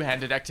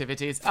two-handed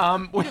activities.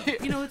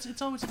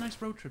 It's always a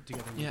nice road trip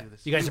together when we Yeah. do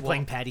this. You guys are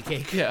playing patty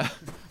cake. Yeah.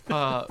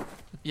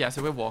 Yeah,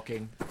 so we're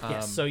walking.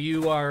 Yes, so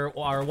you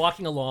are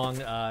walking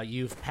along.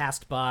 You've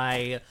passed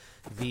by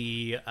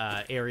the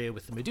area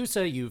with the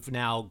Medusa. You've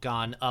now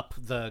gone up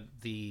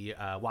the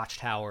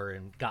watchtower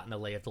and gotten a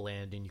lay of the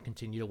land, and you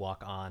continue to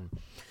walk on.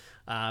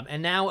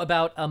 And now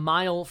about a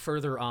mile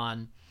further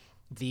on,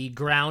 the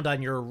ground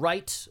on your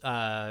right,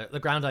 the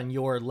ground on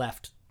your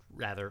left,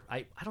 rather.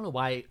 I don't know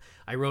why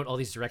I wrote all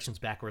these directions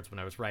backwards when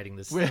I was writing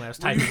this. When I was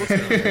typing this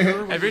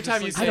earlier. Every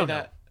time you I say don't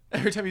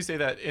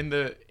that,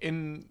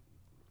 in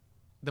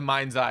the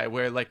mind's eye,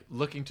 we're like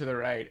looking to the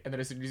right, and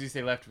then as soon as you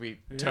say left, we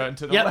turn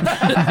to the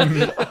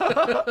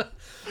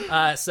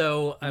left.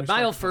 So a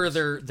mile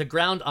further, the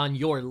ground on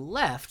your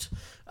left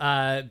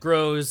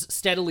grows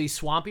steadily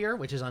swampier,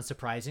 which is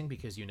unsurprising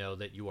because you know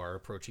that you are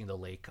approaching the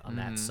lake on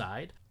that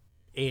side.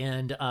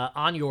 And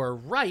on your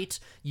right,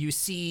 you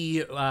see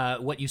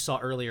what you saw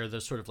earlier,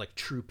 those sort of like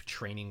troop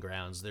training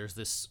grounds. There's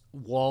this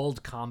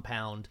walled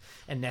compound,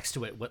 and next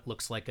to it, what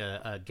looks like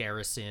a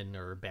garrison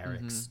or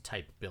barracks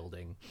type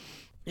building.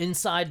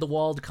 Inside the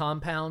walled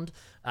compound,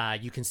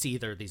 you can see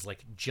there are these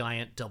like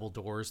giant double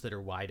doors that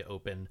are wide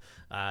open.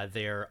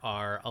 There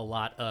are a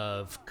lot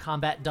of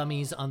combat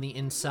dummies on the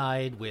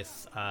inside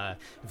with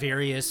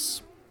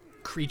various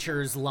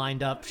creatures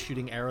lined up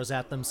shooting arrows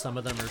at them. Some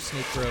of them are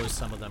snake bros,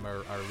 some of them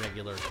are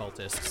regular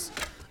cultists,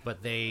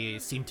 but they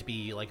seem to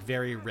be like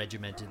very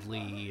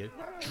regimentedly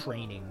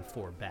training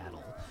for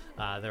battle.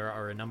 There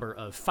are a number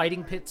of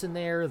fighting pits in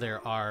there.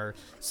 There are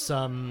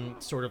some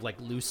sort of like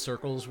loose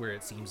circles where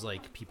it seems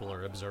like people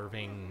are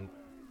observing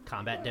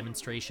combat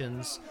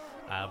demonstrations,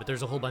 but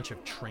there's a whole bunch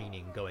of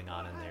training going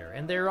on in there,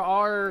 and there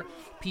are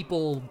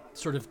people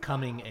sort of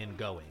coming and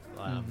going.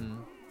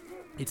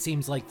 It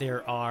seems like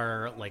there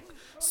are like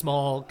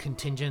small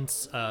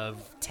contingents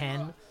of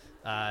 10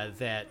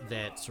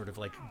 that sort of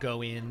like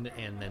go in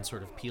and then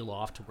sort of peel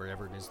off to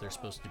wherever it is they're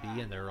supposed to be,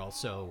 and there are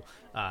also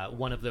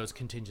one of those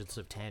contingents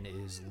of 10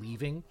 is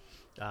leaving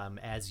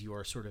as you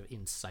are sort of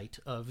in sight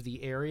of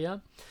the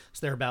area.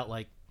 So they're about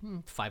like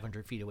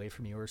 500 feet away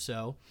from you or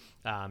so,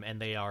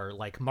 and they are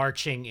like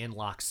marching in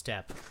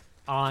lockstep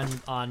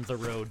on the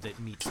road that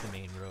meets the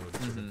main road,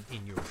 sort of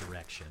in your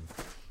direction.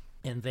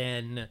 And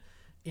then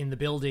in the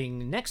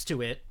building next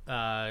to it,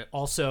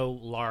 also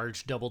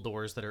large double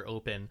doors that are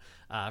open.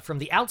 From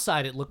the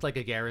outside, it looked like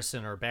a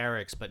garrison or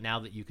barracks, but now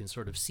that you can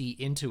sort of see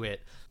into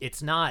it,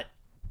 it's not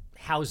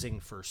housing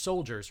for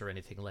soldiers or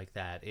anything like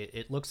that.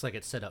 It looks like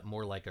it's set up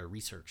more like a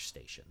research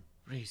station.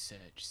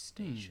 Research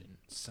station.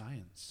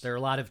 Science. There are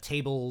a lot of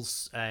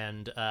tables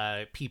and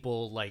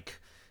people like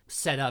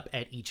set up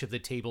at each of the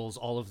tables,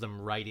 all of them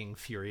writing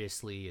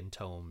furiously in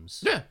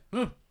tomes. Yeah.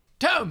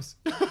 Tomes!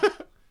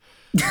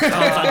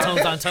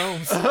 Tomes on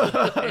tomes.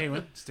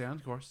 Anyway, stay on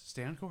course.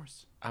 Stay on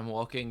course. I'm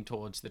walking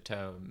towards the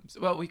tomes.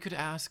 Well, we could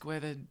ask where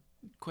the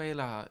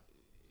Quayla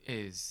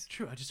is.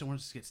 True, I just don't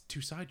want us to get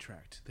too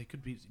sidetracked. They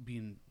could be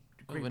in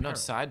Well, great we're peril. not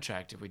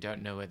sidetracked if we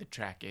don't know where the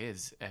track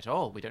is at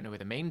all. We don't know where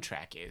the main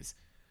track is.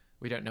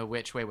 We don't know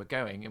which way we're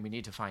going, and we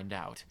need to find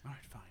out. All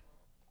right, fine.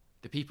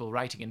 The people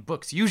writing in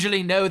books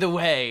usually know the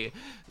way.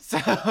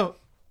 So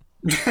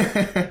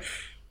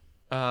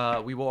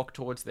we walk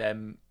towards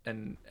them,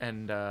 and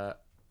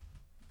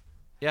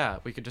yeah,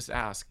 we could just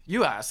ask.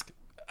 You ask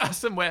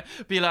somewhere.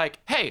 Be like,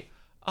 hey,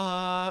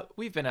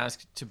 we've been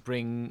asked to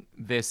bring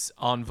this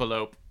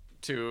envelope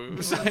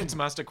to Science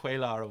Master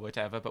Quaylar or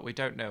whatever, but we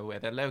don't know where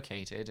they're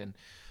located, and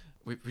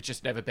we've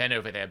just never been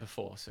over there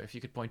before. So if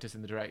you could point us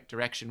in the right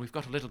direction, we've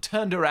got a little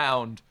turned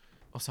around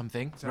or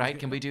something, right? good.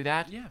 Can we do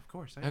that? Yeah, of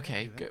course. I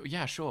Okay. can do that.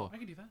 Yeah, sure. I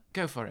can do that.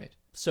 Go for it.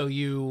 So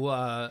you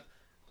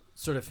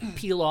sort of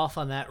peel off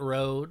on that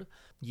road.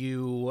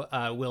 You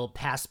will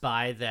pass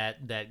by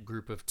that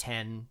group of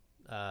 10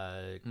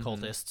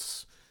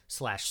 cultists /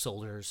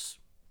 soldiers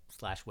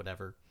 /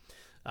 whatever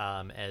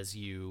as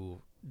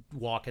you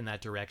walk in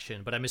that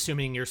direction. But I'm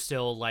assuming you're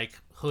still like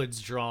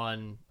hoods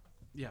drawn,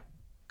 Yeah.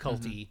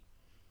 culty.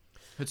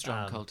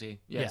 Hoodstrong culty.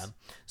 Yes. Yeah.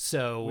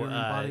 So We're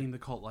embodying the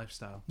cult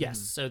lifestyle. yes.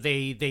 So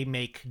they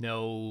make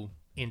no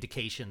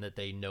indication that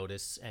they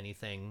notice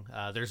anything.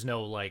 There's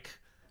no like,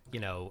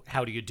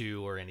 how do you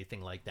do or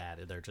anything like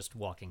that. They're just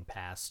walking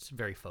past,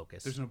 very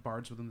focused. There's no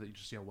bards with them that you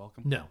just yell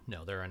welcome? No,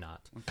 there are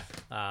not.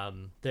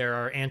 There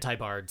are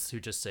anti-bards who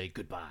just say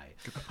goodbye.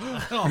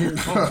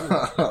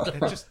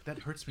 That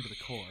hurts me to the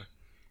core.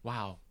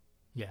 Wow.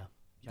 Yeah.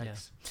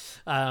 Yikes.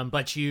 Yeah.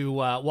 But you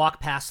walk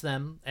past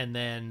them, and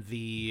then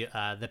the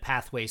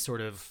pathway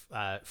sort of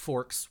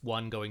forks.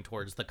 One going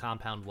towards the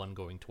compound, one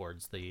going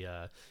towards the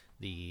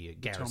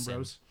garrison. Tome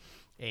Bros.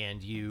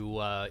 And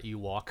you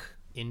walk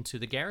into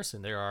the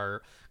garrison. There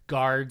are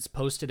guards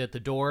posted at the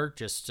door.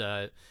 Just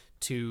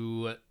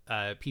two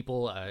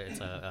people. It's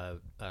a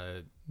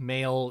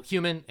male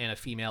human and a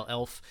female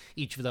elf.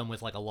 Each of them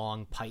with like a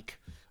long pike,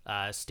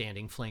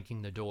 standing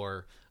flanking the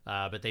door.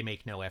 But they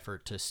make no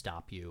effort to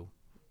stop you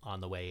on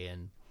the way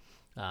in.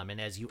 And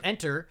as you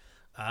enter,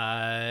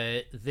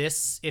 if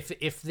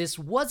this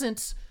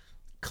wasn't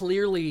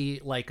clearly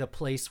like a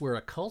place where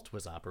a cult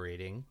was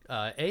operating,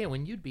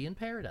 Eowyn, you'd be in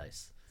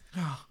paradise.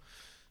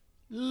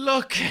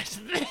 Look at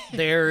this.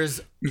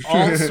 There's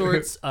all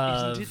sorts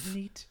of Isn't it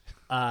neat?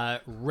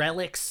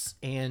 relics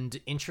and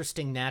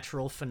interesting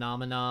natural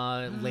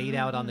phenomena laid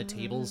out on the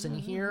tables in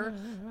here,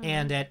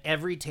 and at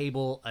every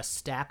table a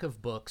stack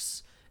of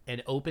books,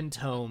 an open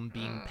tome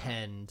being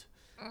penned,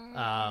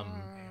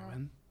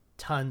 Eowyn,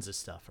 tons of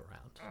stuff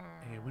around.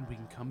 Eowyn, we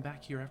can come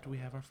back here after we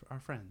have our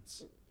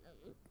friends.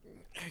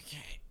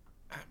 Okay.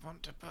 I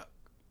want a book.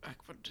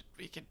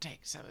 We could take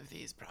some of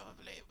these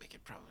probably. We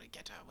could probably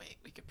get our way.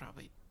 We could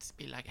probably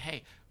be like,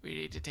 hey, we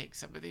need to take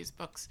some of these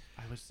books.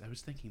 I was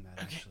thinking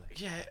that Okay. actually.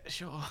 Yeah,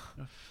 sure.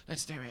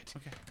 Let's do it.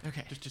 Okay.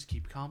 Okay. Just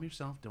keep calm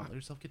yourself. Don't let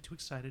yourself get too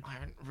excited. I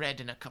haven't read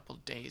in a couple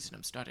days and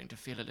I'm starting to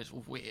feel a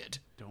little weird.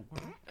 Don't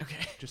worry.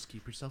 Okay. Just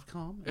keep yourself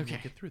calm and Okay.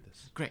 we'll get through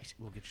this. Great.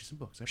 We'll get you some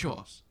books. I Sure.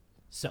 promise.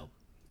 So,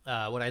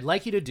 what I'd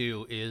like you to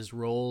do is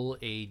roll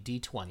a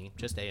d20,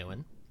 just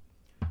Eowyn.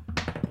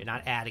 You're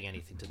not adding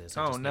anything to this.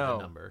 I just need a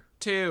number.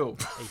 2.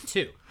 A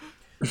 2.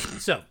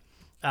 So,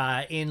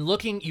 in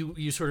looking,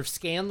 you sort of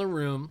scan the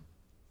room,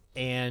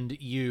 and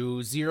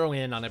you zero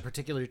in on a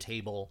particular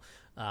table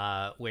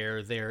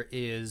where there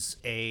is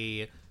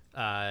a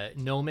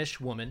gnomish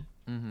woman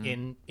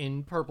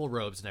in purple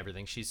robes and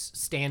everything. She's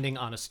standing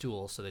on a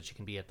stool so that she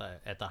can be at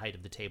the height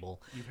of the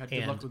table. You've had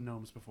good luck with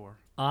gnomes before.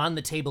 On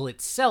the table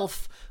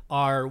itself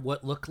are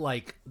what look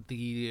like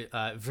the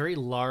very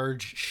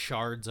large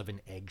shards of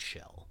an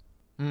eggshell.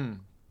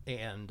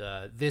 And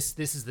this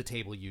is the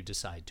table you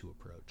decide to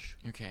approach.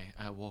 Okay,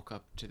 I walk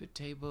up to the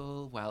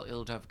table while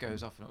Ildov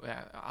goes off and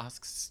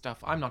asks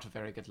stuff. I'm not a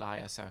very good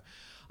liar, so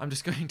I'm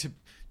just going to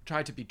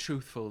try to be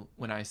truthful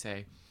when I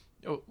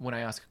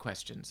ask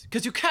questions.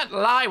 Because you can't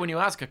lie when you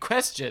ask a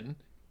question.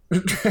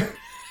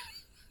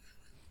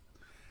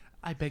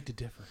 I beg to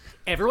differ.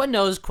 Everyone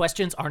knows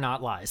questions are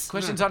not lies.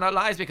 Questions are not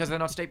lies because they're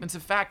not statements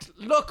of fact.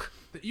 Look!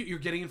 You're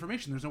getting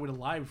information. There's no way to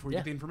lie before you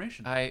get the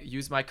information. I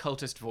use my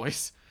cultist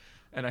voice,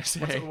 and I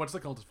say... What's the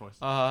cultist voice?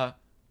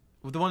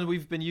 the one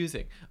we've been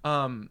using.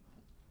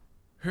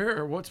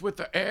 Here, what's with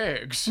the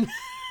eggs?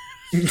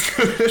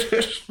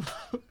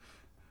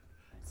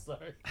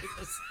 Sorry.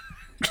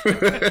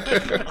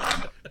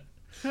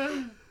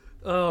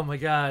 Oh my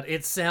god,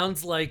 it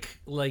sounds like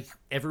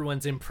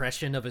everyone's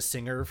impression of a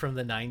singer from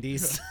the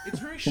 90s. It's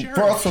very sheriff.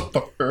 What's with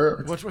the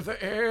eggs? What's with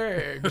the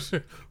eggs?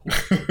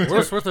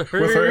 What's with the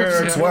With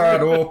the eggs wide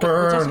It's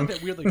also open.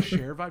 that weird like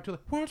sheriff vibe to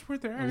what's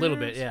with their A little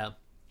bit, yeah.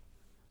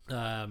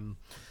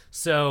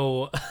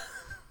 So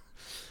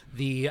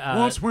the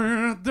What's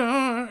with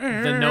the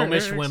eggs? the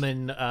gnomish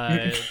woman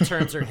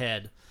turns her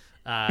head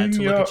to In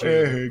look your at you.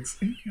 eggs.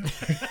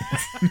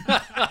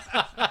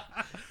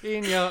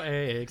 In your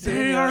eggs. in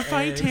They your are eggs.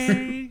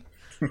 fighting.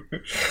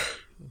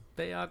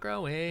 They are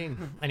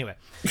growing. Anyway,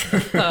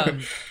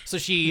 so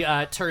she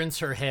turns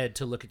her head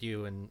to look at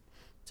you and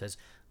says,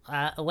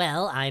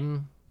 well,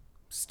 I'm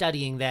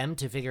studying them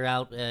to figure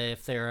out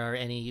if there are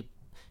any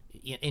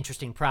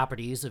interesting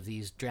properties of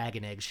these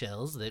dragon egg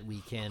shells that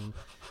we can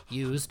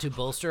use to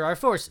bolster our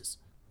forces.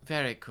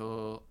 Very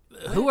cool.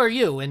 Who are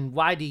you, and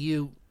why do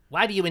you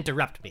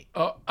interrupt me?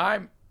 Oh,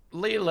 I'm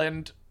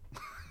Leland.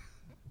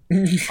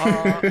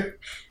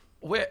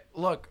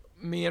 Look,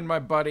 me and my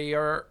buddy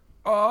are.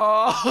 When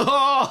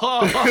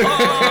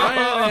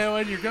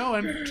you're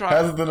going.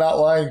 How's the not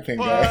lying thing,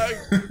 guys?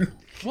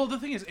 Well, the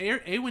thing is,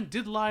 Awen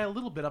did lie a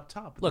little bit up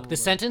top. Look, the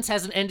sentence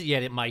hasn't ended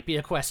yet. It might be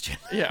a question.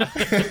 Yeah.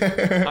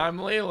 I'm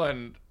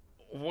Leland.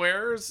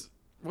 We're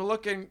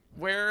looking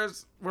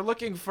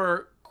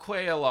for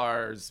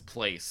Quailar's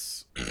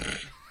place.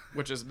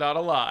 Which is not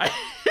a lie.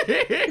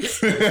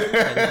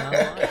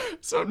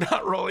 So I'm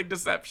not rolling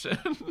deception.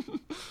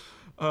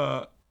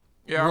 Yeah.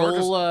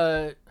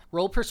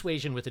 Roll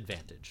persuasion with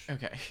advantage.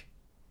 Okay.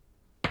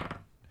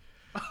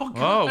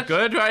 Oh,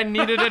 good. I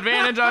needed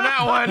advantage on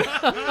that one.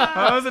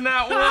 I was in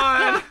that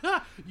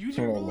one. Use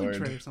your Oh, rolling Lord.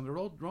 tray or something.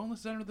 Roll in the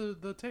center of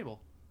the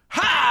table.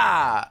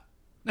 Ha!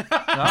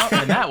 Oh,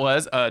 and that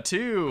was a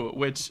 2,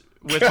 which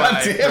with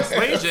my damn it.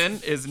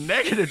 persuasion is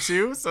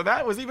 -2, so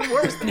that was even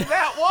worse than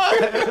that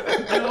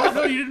one.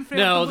 No, you didn't fail.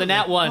 No, the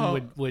nat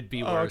one would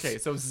be Oh, worse. okay,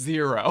 so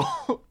 0.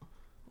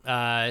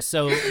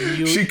 So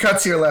you She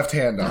cuts your left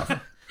hand off.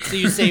 so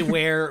you say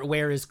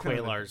where is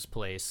Quailar's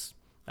place?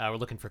 We're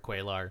looking for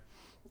Quailar,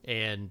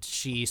 and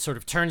she sort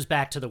of turns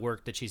back to the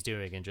work that she's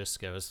doing and just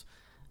goes,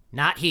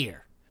 "Not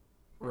here.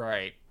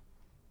 Right.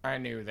 I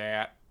knew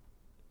that.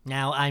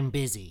 Now I'm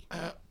busy."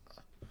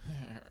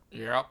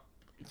 Yep.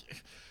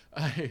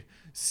 I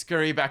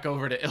scurry back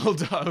over to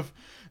Ildov.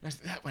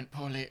 That went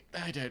poorly.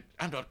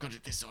 I'm not good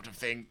at this sort of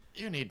thing.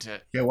 You need to.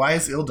 Yeah, why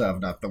is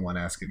Ildov not the one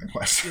asking the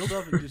question?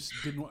 Ildov just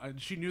didn't.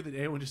 She knew that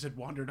Awen just had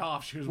wandered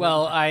off. She was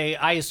Well, waiting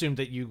I assumed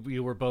that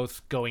you were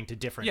both going to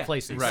different Yeah,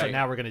 places. So right.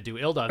 now we're going to do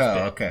Ildov's Oh,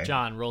 bit. okay.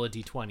 John, roll a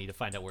d20 to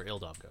find out where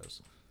Ildov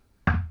goes.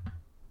 for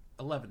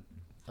 11.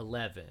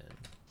 11.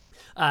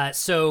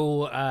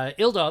 So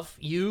Ildov,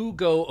 you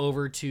go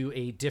over to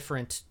a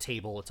different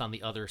table. It's on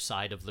the other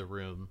side of the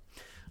room,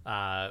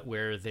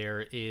 where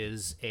there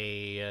is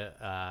a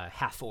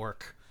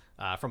half-orc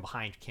from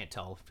behind. Can't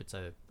tell if it's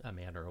a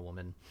man or a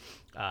woman,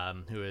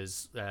 who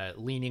is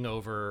leaning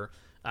over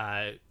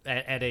at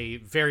a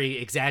very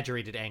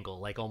exaggerated angle,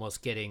 like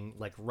almost getting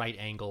like right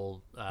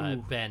angle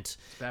bent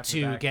Back to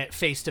to back. get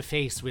face to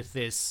face with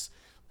this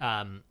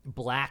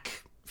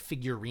black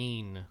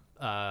figurine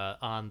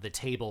on the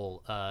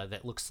table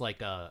that looks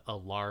like a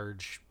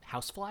large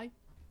housefly.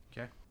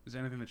 Okay. Is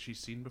there anything that she's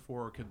seen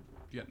before, or could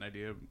get an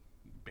idea?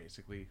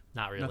 Basically,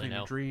 Not really, Nothing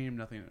no. to dream.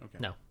 Nothing. Okay.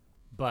 No,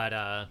 but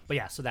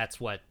yeah. So that's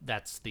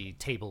the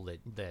table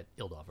that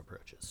Ildov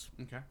approaches.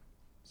 Okay.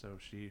 So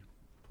she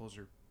pulls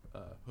her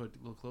hood a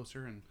little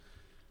closer and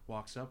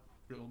walks up,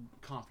 real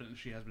confident as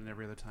she has been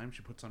every other time.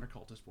 She puts on her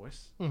cultist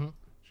voice. Mm-hmm.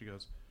 She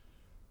goes,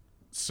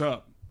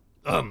 "Sup,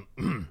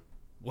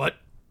 What?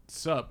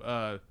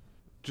 sup.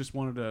 Just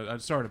wanted to.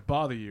 Sorry to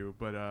bother you,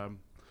 but I'm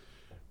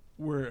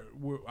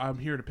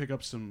here to pick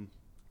up some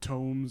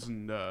tomes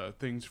and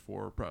things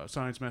for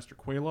Science Master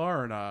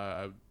Quailar, and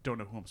I don't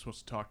know who I'm supposed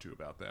to talk to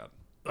about that."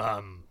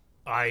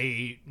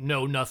 I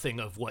know nothing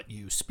of what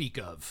you speak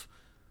of.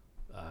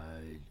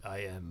 I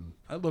am.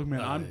 Look,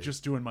 man, I'm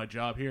just doing my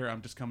job here.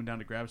 I'm just coming down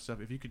to grab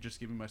stuff. If you could just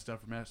give me my stuff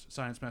from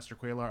Science Master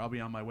Quailar, I'll be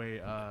on my way.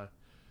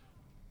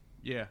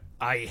 Yeah.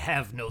 I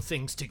have no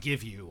things to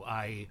give you.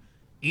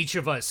 Each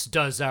of us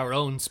does our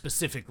own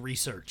specific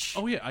research.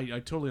 Oh, yeah, I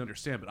totally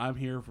understand, but I'm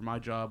here for my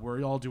job.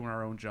 We're all doing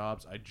our own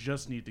jobs. I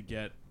just need to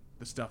get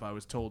the stuff I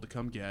was told to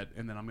come get,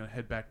 and then I'm going to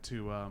head back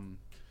to oh,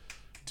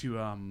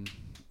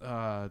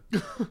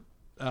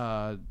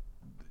 God,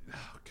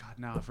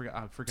 now I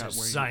forgot where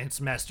he... Science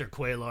Master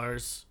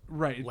Quailar's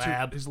Right,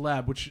 lab. to his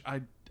lab, which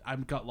I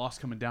got lost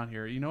coming down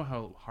here. You know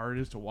how hard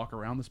it is to walk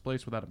around this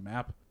place without a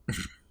map?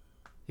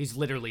 He's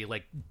literally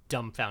like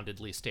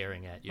dumbfoundedly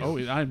staring at you. Oh,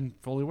 I'm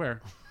fully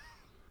aware.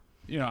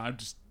 You know, I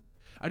just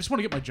want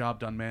to get my job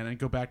done, man, and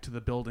go back to the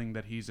building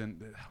that he's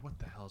in. What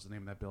the hell is the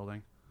name of that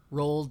building?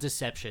 Roll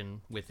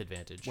deception with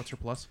advantage. What's her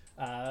plus?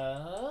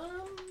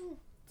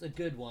 It's a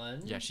good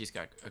one. Yeah, she's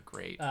got a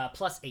great.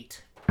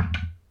 +8.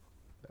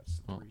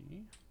 That's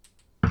 3.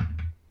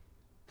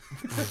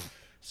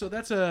 So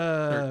that's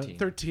a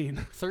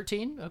 13.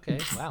 13? Okay,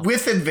 wow.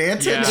 With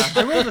advantage? Yeah.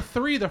 I rolled a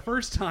 3 the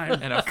first time.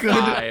 And a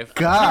 5. Not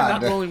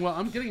God. rolling well.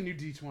 I'm getting a new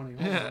D20.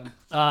 Hold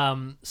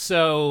on.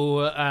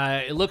 So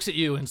it looks at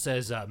you and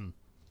says,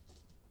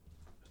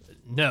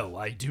 no,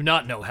 I do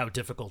not know how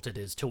difficult it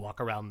is to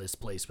walk around this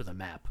place with a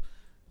map.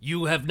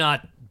 You have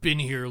not been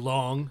here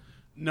long.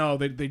 No,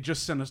 they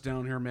just sent us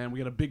down here, man. We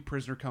got a big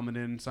prisoner coming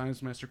in.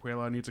 Science Master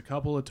Quayla needs a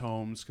couple of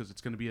tomes because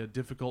it's going to be a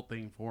difficult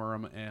thing for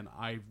him. And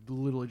I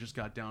literally just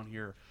got down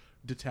here,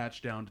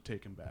 detached down to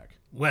take him back.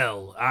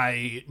 Well,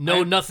 I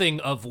know nothing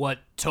of what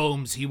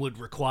tomes he would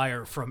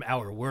require from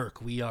our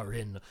work. We are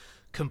in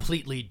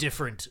completely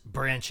different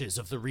branches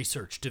of the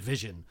research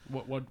division.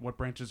 What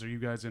branches are you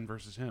guys in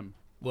versus him?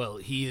 Well,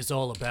 he is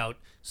all about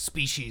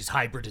species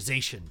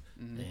hybridization,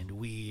 and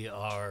we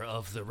are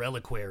of the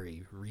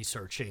reliquary,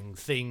 researching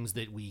things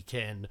that we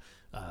can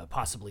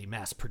possibly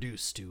mass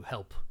produce to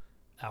help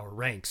our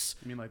ranks.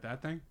 You mean like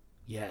that thing?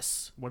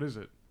 Yes, What is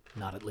it?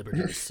 not at liberty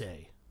to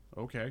say.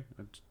 Okay.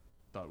 I just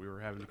thought we were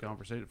having a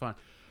conversation. Fine.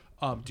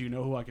 Do you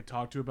know who I could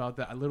talk to about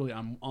that?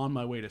 I'm on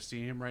my way to see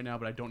him right now,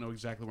 but I don't know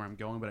exactly where I'm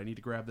going, but I need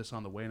to grab this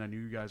on the way, and I knew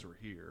you guys were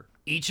here.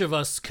 Each of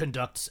us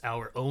conducts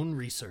our own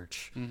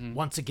research.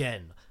 Once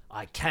again,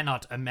 I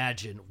cannot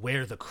imagine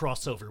where the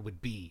crossover would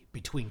be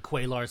between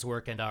Quaylar's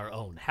work and our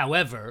own.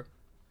 However,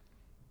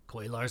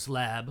 Quaylar's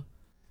lab,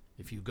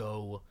 if you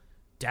go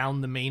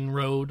down the main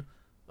road,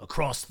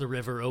 across the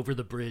river, over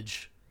the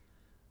bridge,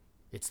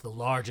 it's the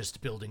largest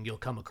building you'll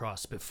come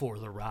across before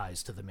the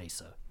rise to the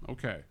mesa.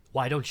 Okay.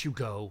 Why don't you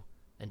go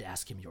and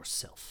ask him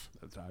yourself?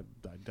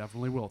 I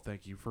definitely will.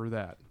 Thank you for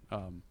that.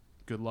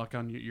 Good luck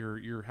on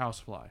your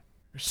housefly.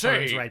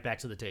 Turns right back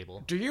to the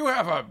table. Do you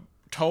have a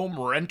tome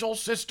rental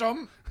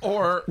system?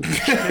 Or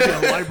Maybe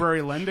a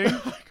library lending?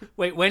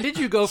 Wait, when did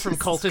you go from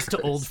cultist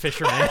to old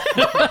fisherman?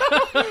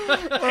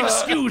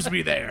 Excuse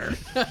me there.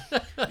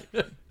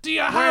 Do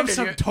you have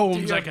some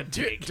tomes I could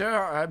take?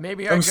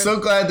 Maybe I I'm could... so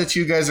glad that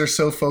you guys are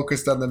so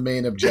focused on the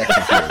main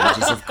objective here, which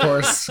is, of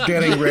course,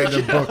 getting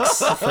random books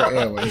for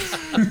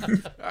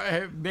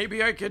Eowyn.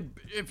 Maybe I could,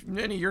 if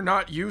any you're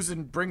not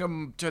using, bring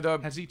them to the...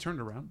 Has he turned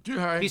around?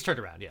 He's turned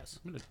around, yes.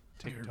 I'm going to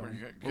take a tome.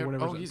 Good. Or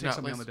whatever. Oh, he's take not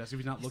something on the listening. desk. If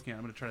he's not looking,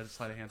 I'm going to try to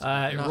slide a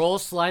hand. Roll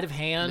sleight of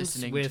hand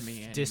listening with to me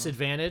anymore.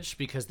 disadvantage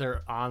because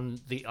they're on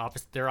the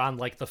opposite. They're on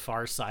like the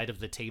far side of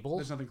the table.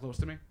 There's nothing close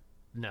to me?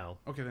 No,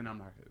 Okay, then I'm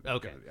not good.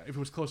 Okay. Yeah, if it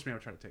was close to me, I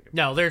would try to take it.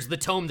 no. There's the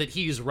tome that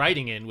he's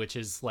writing in, which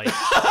is like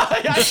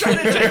I tried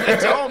to take the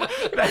tome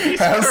that he's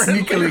How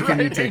currently sneakily can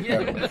you writing take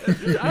in. that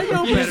one? I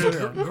know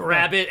better.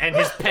 grab it, and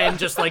his pen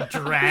just like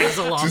drags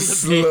along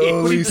Just the page.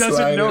 slowly He doesn't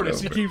slide it notice.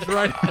 He over. keeps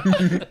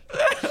writing.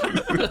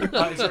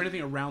 Is there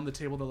anything around the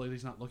table that like,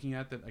 he's not looking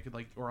at that I could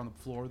like, or on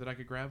the floor that I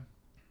could grab?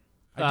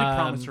 I did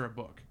promise her a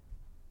book.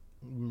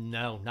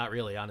 No, not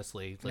really.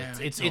 Honestly, No,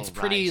 it's it's all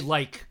pretty right.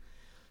 like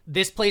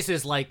this place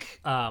is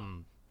like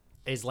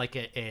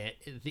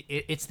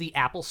it's the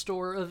Apple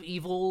Store of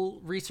evil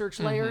research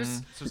layers.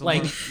 So there's a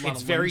Like lot of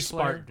it's very lens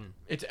layer? Spartan.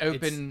 It's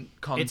open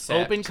concept. It's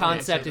open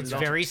concept. It's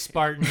very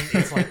Spartan.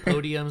 It's like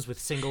podiums with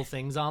single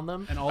things on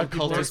them. And all A the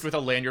people cultist with a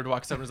lanyard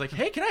walks up and is like,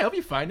 "Hey, can I help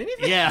you find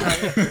anything?"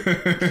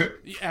 Yeah.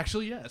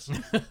 Actually, yes.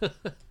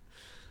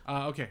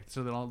 Okay,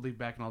 so then I'll leave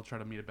back and I'll try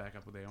to meet it back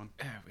up with Eowyn.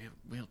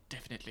 We'll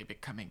definitely be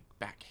coming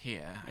back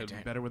here. I It'd be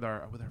don't... better with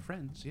our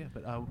friends, yeah.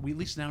 But we at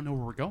least now know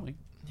where we're going.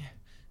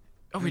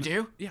 Oh, we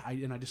do? Yeah, I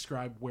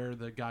described where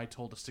the guy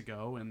told us to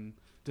go. And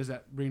does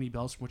that ring any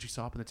bells from what you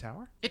saw up in the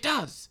tower? It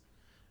does.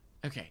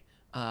 Okay.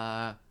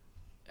 I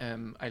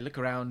look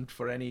around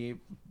for any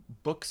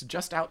books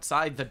just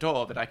outside the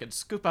door that I could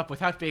scoop up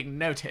without being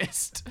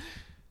noticed.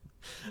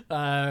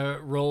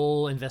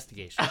 Roll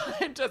investigation.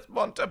 I just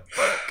want a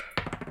book.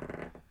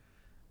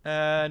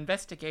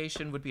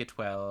 Investigation would be a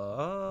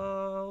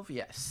 12.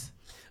 Yes.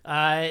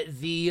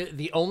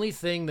 The only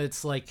thing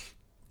that's like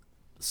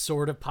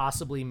sort of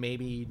possibly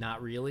maybe not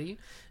really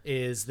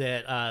is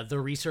that the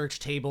research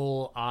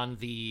table on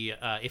the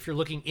if you're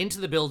looking into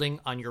the building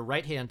on your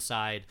right hand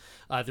side,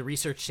 the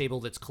research table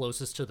that's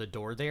closest to the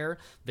door there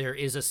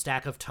is a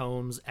stack of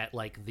tomes at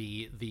like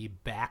the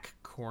back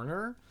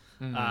corner.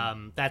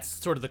 That's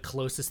sort of the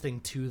closest thing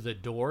to the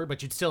door,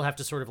 but you'd still have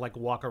to sort of like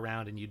walk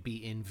around and you'd be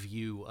in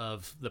view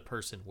of the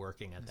person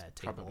working at that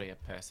table. Probably a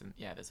person.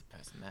 Yeah, there's a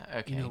person there.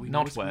 Okay, You know, we not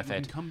noticed we worth can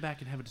it. come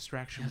back and have a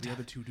distraction with the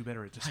other two do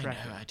better at I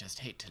distracting. know, I just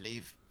hate to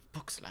leave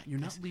books like You're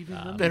this. not leaving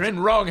them? They're in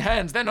wrong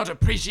hands. They're not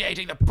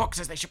appreciating the books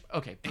as they should.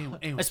 Okay.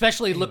 Eowyn,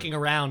 Especially looking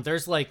around,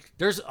 there's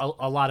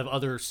a lot of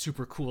other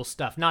super cool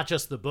stuff, not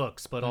just the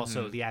books, but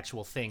also the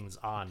actual things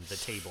on the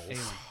tables.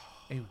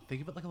 Eowyn,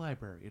 think of it like a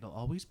library. It'll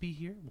always be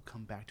here. We'll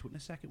come back to it in a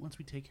second once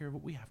we take care of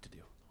what we have to do.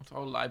 Not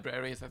all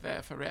libraries are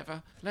there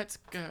forever. Let's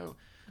go.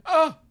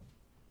 Oh,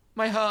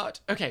 my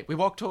heart. Okay, we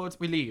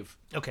leave.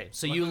 Okay,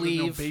 so Luckily, you there's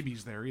no leave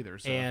babies there either.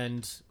 So.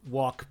 and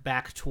walk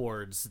back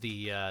towards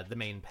the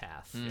main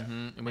path.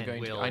 And we're And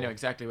going to. we'll- I know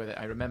exactly where.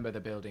 I remember the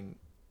building,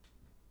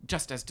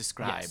 just as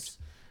described. Yes.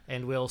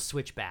 And we'll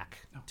switch back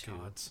to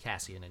gods.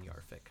 Cassian and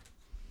Yarvik.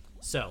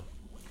 So,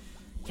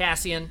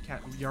 Cassian.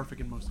 Yarfik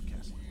and most of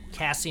Cassian.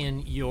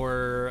 Cassian,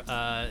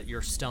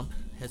 your stump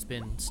has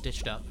been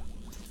stitched up.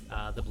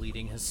 The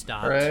bleeding has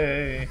stopped.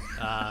 Hooray.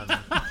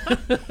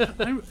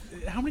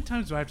 How many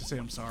times do I have to say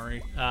I'm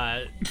sorry?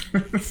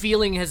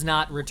 Feeling has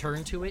not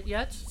returned to it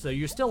yet, so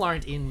you still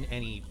aren't in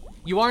any.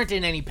 You aren't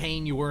in any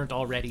pain you weren't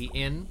already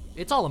in.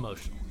 It's all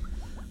emotional.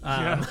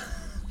 Yeah.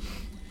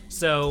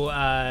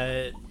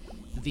 So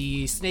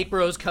the Snake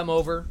Bros come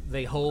over.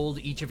 They hold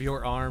each of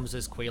your arms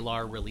as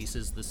Quaylar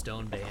releases the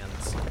stone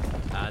bands.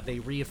 They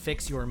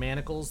reaffix your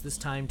manacles, this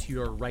time to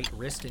your right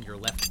wrist and your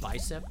left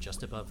bicep,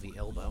 just above the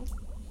elbow.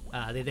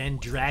 They then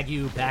drag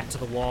you back to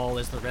the wall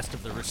as the rest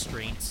of the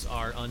restraints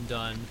are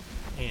undone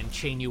and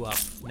chain you up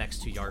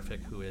next to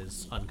Yarfik, who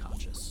is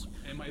unconscious.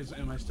 Am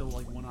I still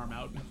like one arm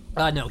out?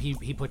 No,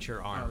 he put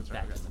your arm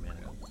back okay. in the manacle.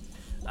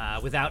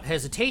 Without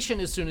hesitation,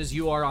 as soon as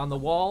you are on the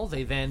wall,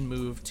 they then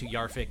move to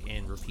Yarfik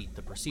and repeat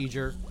the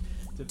procedure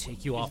to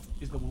take you off.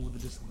 Is the one with the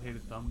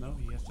dislocated thumb though?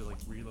 He has to like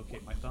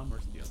relocate my thumb, or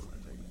is it the other one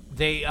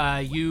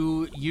taking?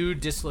 You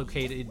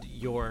dislocated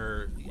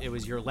it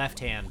was your left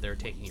hand. They're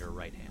taking your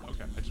right hand.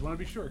 Okay, I just want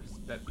to be sure because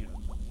that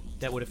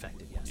that would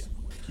affect it. Yes.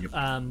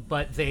 Yeah. Yep.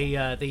 But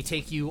they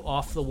take you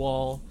off the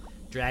wall,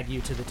 drag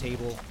you to the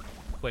table.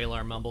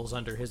 Quaylar mumbles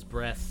under his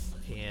breath,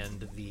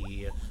 and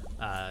the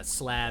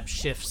slab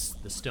shifts.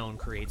 The stone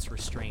creates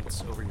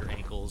restraints over your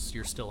ankles.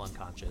 You're still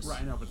unconscious.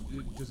 Right, I know, but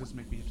does this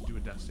make me have to do a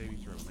death saving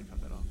throw when they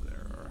cut that off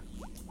there, or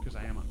because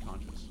I am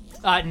unconscious?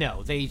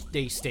 No,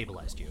 they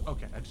stabilized you.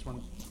 Okay, I just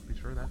want to be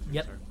sure of that.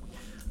 Yep.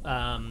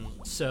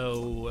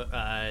 So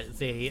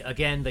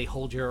they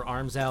hold your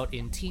arms out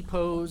in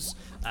T-pose.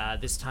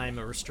 This time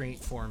a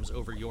restraint forms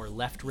over your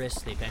left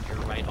wrist. They bend your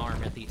right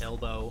arm at the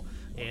elbow,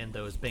 and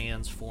those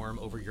bands form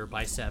over your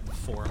bicep,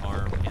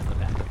 forearm, and the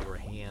back of your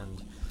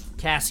hand.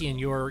 Cassian,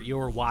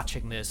 you're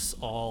watching this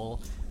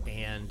all,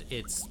 and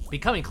it's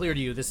becoming clear to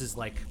you this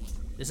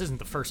isn't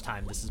the first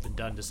time this has been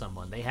done to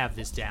someone. They have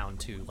this down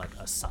to like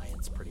a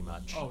science, pretty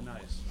much. Oh,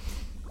 nice.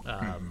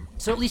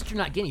 So at least you're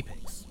not guinea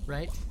pigs,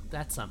 right?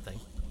 That's something.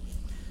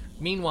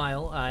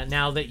 Meanwhile,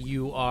 now that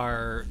you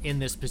are in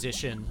this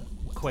position,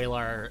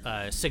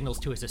 Quaylar signals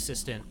to his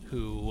assistant,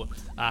 who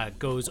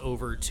goes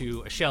over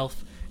to a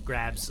shelf,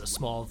 grabs a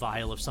small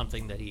vial of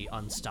something that he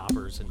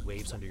unstoppers and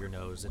waves under your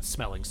nose. It's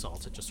smelling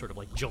salts. It just sort of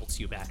like jolts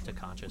you back to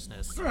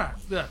consciousness.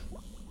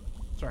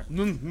 Sorry.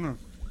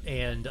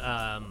 And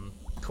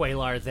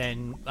Quaylar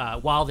then,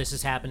 while this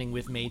is happening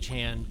with Mage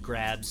Hand,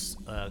 grabs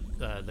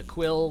the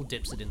quill,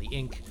 dips it in the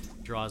ink,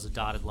 draws a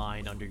dotted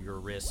line under your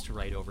wrist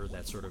right over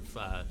that sort of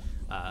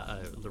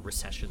the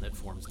recession that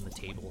forms in the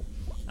table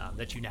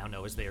that you now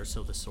know is there,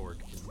 so the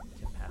sword can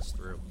pass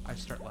through. I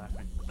start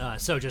laughing.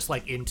 So just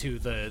like into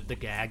the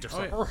gag, just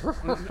like,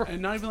 yeah.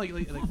 And not even like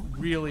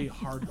really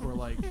hardcore,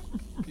 like,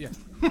 yeah.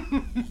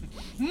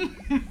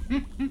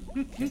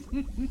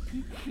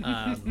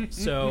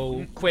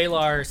 So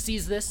Quaylar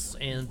sees this,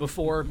 and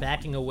before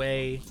backing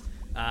away,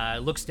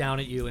 looks down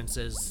at you and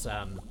says,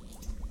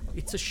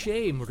 "It's a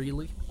shame,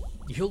 really.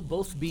 You'll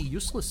both be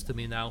useless to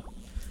me now.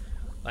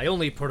 I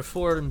only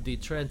performed the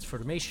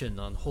transformation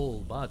on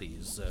whole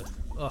bodies.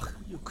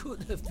 You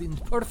could have been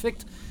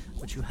perfect,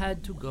 but you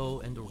had to go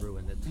and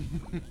ruin it.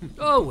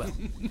 Oh well,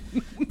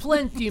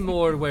 plenty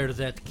more where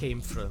that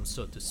came from,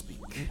 so to speak."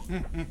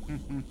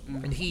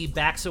 And he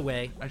backs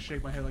away. I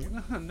shake my head like,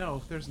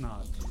 no, there's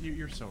not.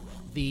 You're so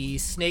wrong. The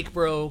Snake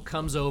Bro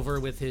comes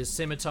over with his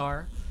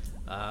scimitar.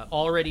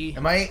 Already.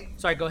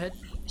 Sorry, go ahead.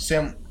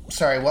 Sam,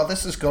 sorry, while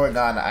this is going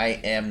on,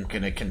 I am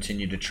going to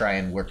continue to try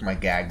and work my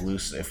gag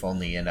loose, if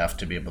only enough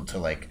to be able to,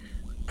 like,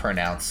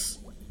 pronounce,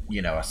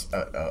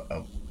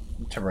 to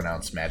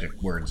pronounce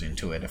magic words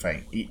into it, if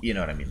I, you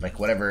know what I mean? Like,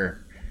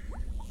 whatever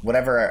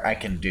I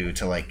can do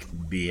to, like,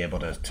 be able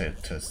to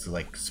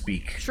like,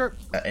 speak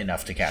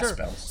enough to cast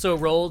spells. So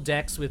roll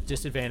Dex with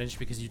disadvantage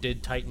because you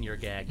did tighten your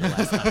gag the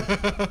last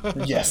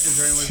time.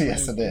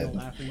 Yes, I did.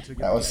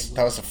 That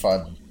was a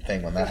fun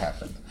thing when that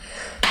happened.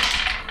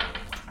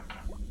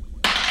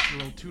 You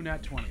rolled 2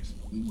 nat 20s.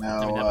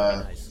 No,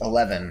 nice.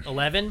 11.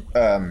 11?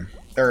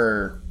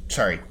 11.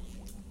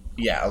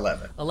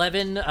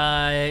 11,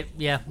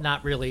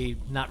 not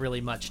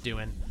really much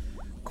doing.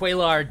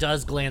 Quaylar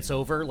does glance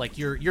over, like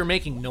you're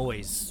making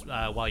noise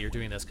while you're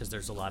doing this because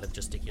there's a lot of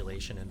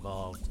gesticulation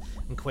involved.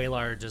 And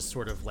Quaylar just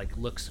sort of like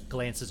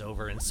glances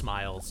over and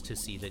smiles to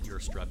see that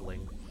you're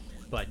struggling,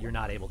 but you're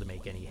not able to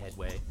make any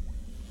headway.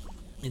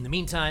 In the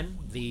meantime,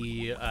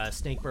 the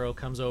Snake Bro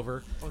comes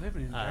over. Oh, they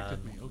haven't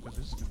interacted with me. Oh, good,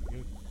 this is gonna be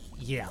good.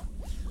 Yeah.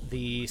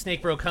 The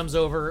Snake Bro comes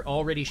over,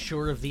 already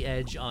sure of the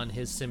edge on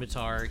his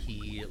scimitar.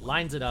 He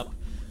lines it up,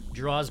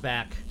 draws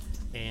back,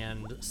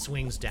 and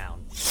swings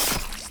down,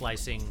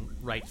 slicing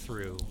right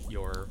through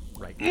your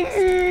right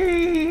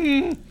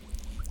wrist.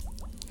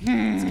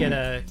 Let's get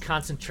a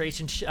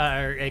Constitution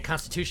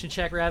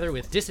check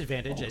with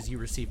disadvantage, as you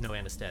receive no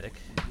anesthetic.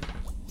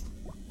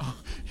 Oh,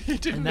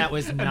 And that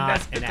was not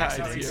an anesthetize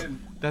accident. you.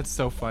 That's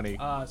so funny.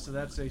 So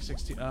that's a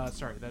 16.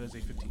 Sorry, that is a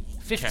 15.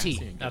 15.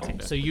 Cassian, Okay,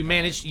 so you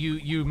managed.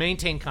 You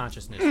maintain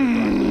consciousness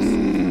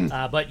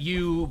regardless, but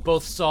you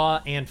both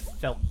saw and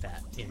felt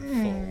that in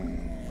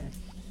full.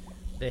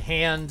 The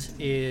hand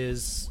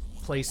is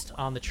placed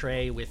on the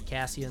tray with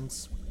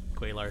Cassian's.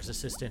 Quaylar's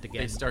assistant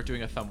again. They start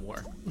doing a thumb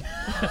war.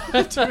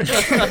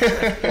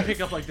 Pick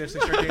up like this, they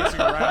start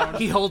dancing around.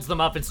 He holds them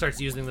up and starts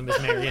using them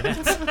as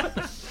marionettes.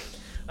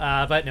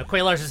 But no,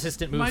 Quaylar's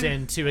assistant moves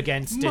in to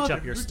again stitch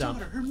up your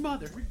stump. Her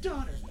mother, her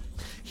daughter.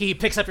 He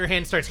picks up your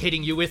hand, starts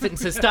hitting you with it, and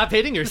says, "Stop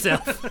hitting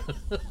yourself."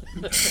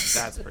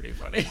 That's pretty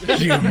funny.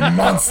 You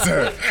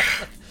monster!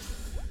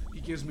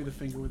 He gives me the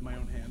finger with my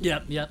own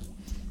hand. Yep.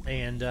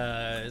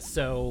 And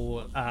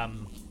so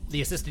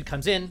the assistant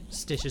comes in,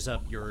 stitches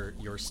up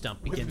your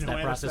stump, begins no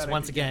that process. anesthetic.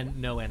 Once again,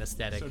 no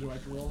anesthetic. So do I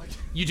have to roll like?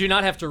 You do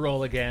not have to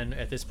roll again.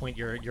 At this point,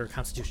 your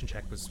constitution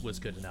check was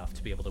good enough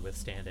to be able to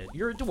withstand it.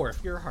 You're a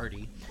dwarf. You're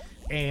hardy.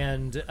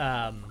 And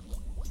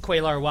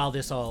Quaylar, while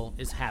this all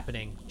is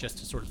happening, just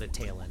to sort of the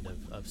tail end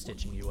of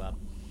stitching you up,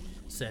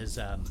 says,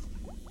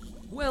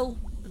 well,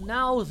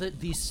 now that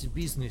this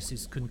business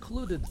is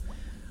concluded,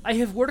 I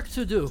have work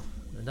to do,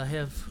 and I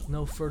have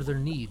no further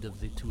need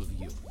of the two of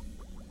you.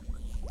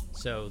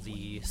 So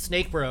the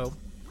snake bro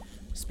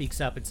speaks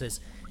up and says,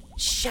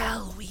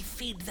 shall we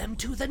feed them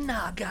to the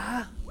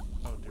Naga?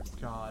 Oh dear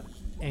God.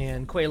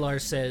 And Quaylar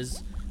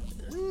says,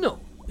 no,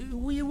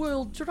 we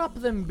will drop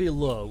them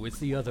below with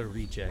the other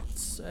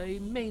rejects. I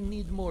may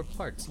need more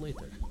parts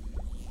later.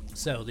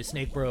 So the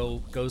snake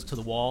bro goes to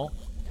the wall,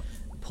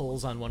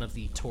 pulls on one of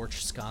the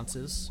torch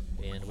sconces,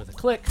 and with a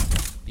click,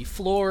 the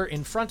floor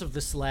in front of the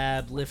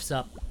slab lifts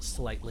up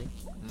slightly.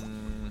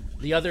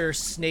 The other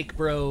snake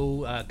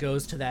bro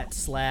goes to that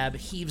slab,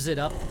 heaves it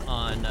up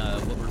on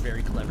what were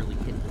very cleverly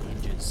hidden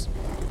hinges.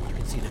 You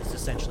can see that it's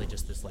essentially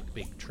just this like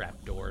big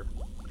trap door.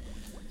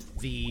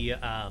 The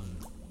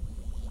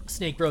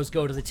snake bros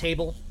go to the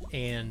table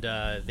and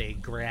they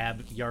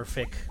grab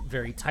Yarfik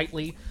very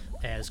tightly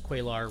as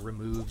Quaylar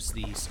removes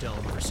the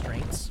stone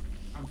restraints.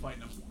 I'm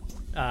fighting him.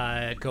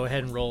 Go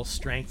ahead and roll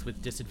strength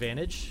with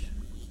disadvantage.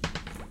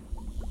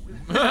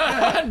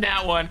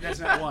 Nat one. That's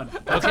not one.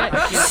 Okay.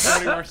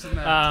 It's worse than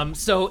that.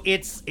 So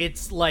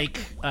it's like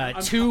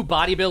two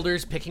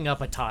bodybuilders picking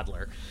up a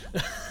toddler.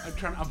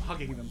 I'm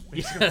hugging them.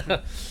 Basically.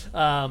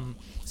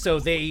 So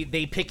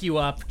they pick you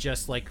up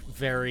just like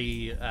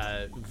very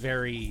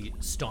very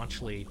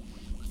staunchly,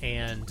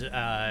 and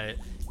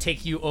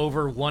take you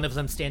over. One of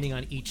them standing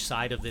on each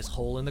side of this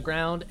hole in the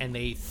ground, and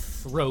they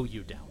throw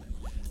you down.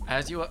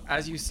 As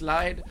you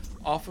slide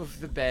off of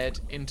the bed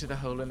into the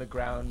hole in the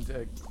ground,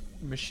 a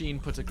machine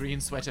puts a green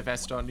sweater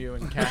vest on you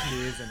and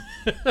khakis, and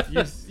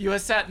you are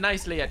sat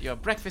nicely at your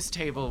breakfast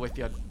table with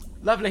your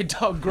lovely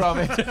dog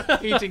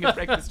Gromit eating a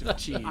breakfast of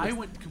cheese. I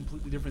went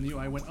completely different than you.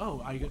 I went,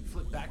 I get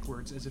flipped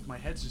backwards as if my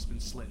head's just been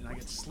slit, and I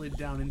get slid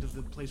down into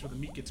the place where the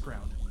meat gets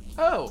ground.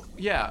 Oh,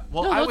 yeah.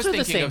 Well, No, I those was are the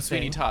thinking same of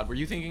Sweeney thing. Todd. Were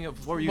you thinking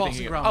of... What were you Wallace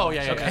thinking and of? Gromit. Oh,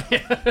 yeah.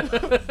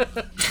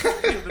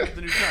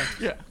 The new time.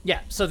 Yeah.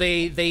 Yeah, so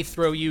they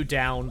throw you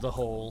down the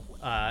hole,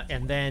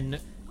 and then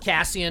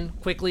Cassian,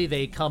 quickly,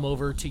 they come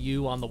over to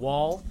you on the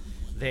wall.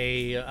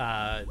 They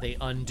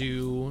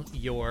undo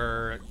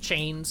your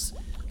chains,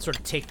 sort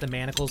of take the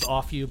manacles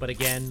off you, but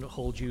again,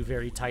 hold you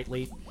very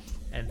tightly.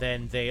 And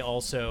then they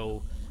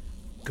also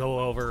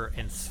go over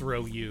and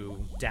throw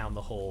you down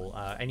the hole.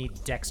 I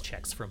need dex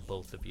checks from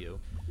both of you.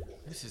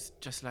 This is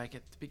just like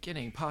at the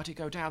beginning. Party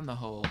go down the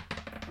hole.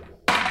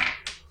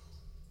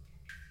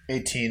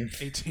 18.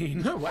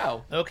 Oh,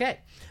 wow. Okay.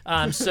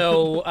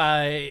 So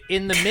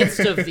in the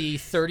midst of the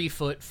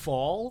 30-foot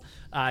fall,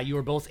 you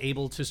are both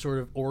able to sort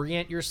of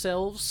orient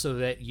yourselves so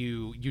that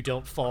you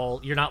don't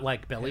fall. You're not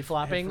like belly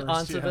flopping first,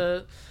 onto yeah.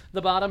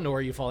 the bottom, nor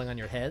are you falling on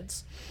your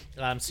heads.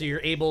 So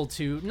you're able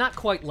to not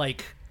quite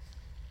like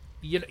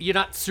you're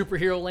not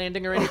superhero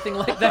landing or anything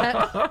like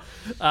that.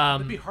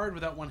 It'd be hard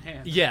without one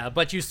hand. Yeah,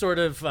 but you sort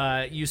of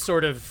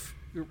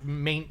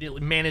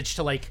manage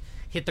to like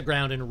hit the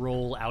ground and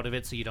roll out of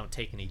it so you don't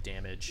take any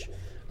damage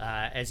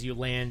as you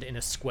land in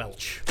a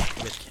squelch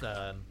with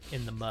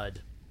in the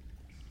mud.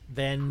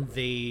 Then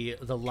the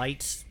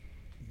light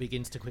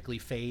begins to quickly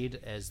fade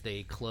as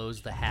they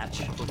close the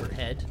hatch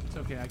overhead, It's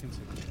okay, I can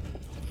see.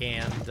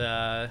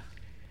 and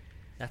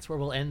that's where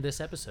we'll end this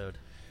episode.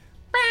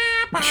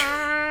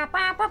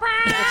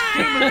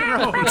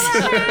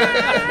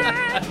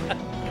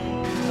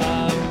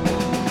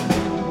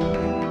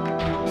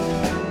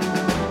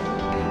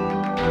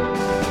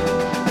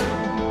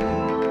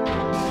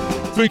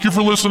 Thank you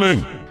for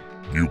listening.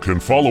 You can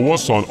follow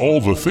us on all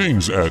the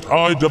things at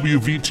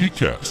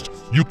IWVTcast.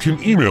 You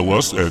can email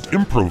us at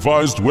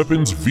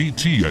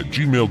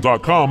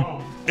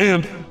improvisedweaponsvt@gmail.com,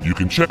 and you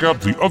can check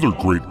out the other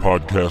great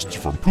podcasts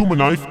from Puma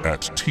Knife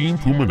at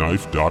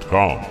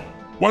teampumaknife.com.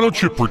 Why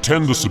don't you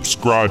pretend the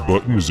subscribe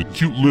button is a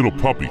cute little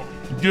puppy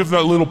and give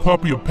that little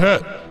puppy a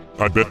pet?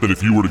 I bet that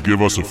if you were to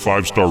give us a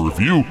 5-star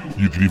review,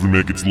 you could even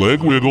make its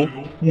leg wiggle.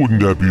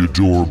 Wouldn't that be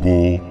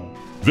adorable?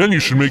 Then you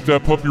should make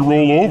that puppy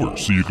roll over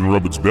so you can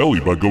rub its belly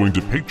by going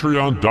to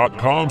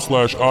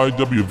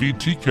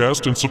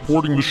patreon.com/IWVTcast and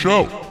supporting the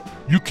show.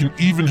 You can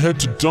even head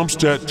to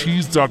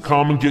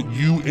dumpstattees.com and get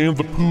you and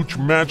the pooch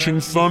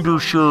matching Thunder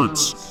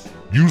shirts.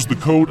 Use the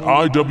code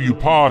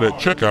IWPOD at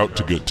checkout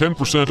to get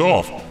 10%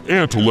 off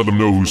and to let them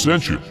know who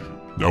sent you.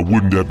 Now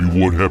wouldn't that be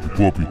one happy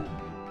puppy?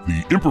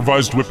 The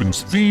Improvised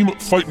Weapons theme,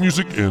 fight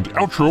music, and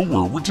outro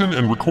were written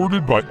and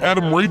recorded by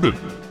Adam Rabin.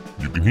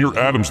 You can hear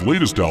Adam's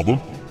latest album,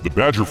 The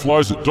Badger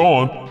Flies at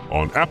Dawn,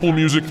 on Apple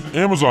Music,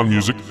 Amazon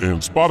Music,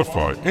 and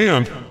Spotify,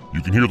 and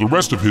you can hear the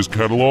rest of his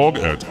catalog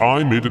at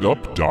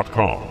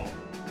imadeitup.com.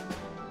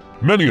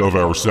 Many of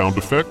our sound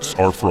effects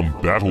are from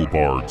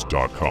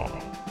battlebards.com.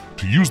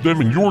 To use them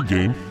in your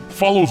game,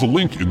 follow the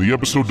link in the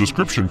episode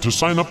description to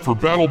sign up for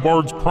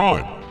BattleBards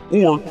Prime,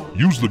 or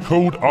use the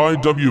code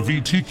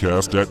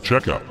IWVTcast at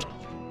checkout.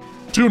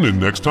 Tune in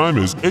next time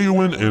as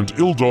Eowyn and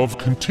Ildov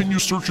continue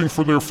searching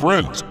for their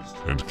friends,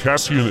 and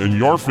Cassian and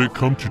Yarfik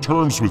come to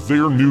terms with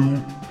their new,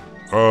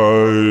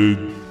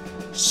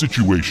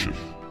 situation.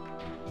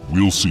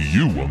 We'll see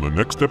you on the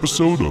next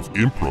episode of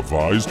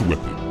Improvised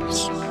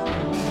Weapons.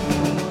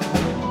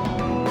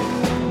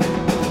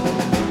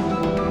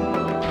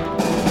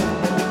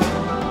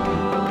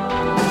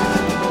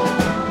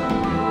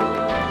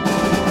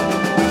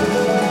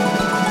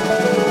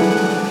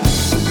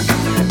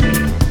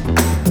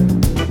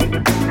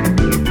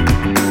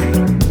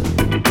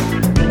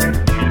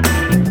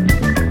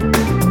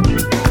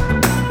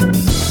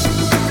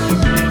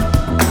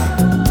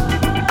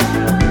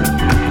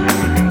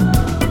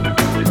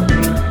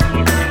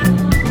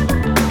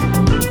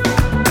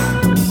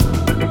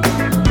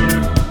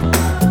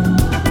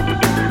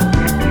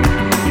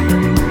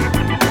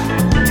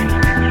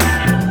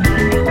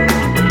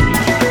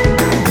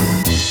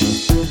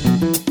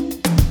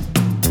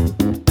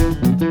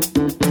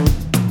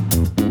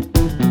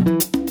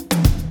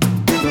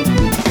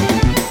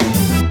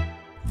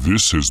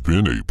 This has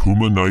been a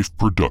Puma Knife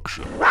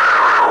production.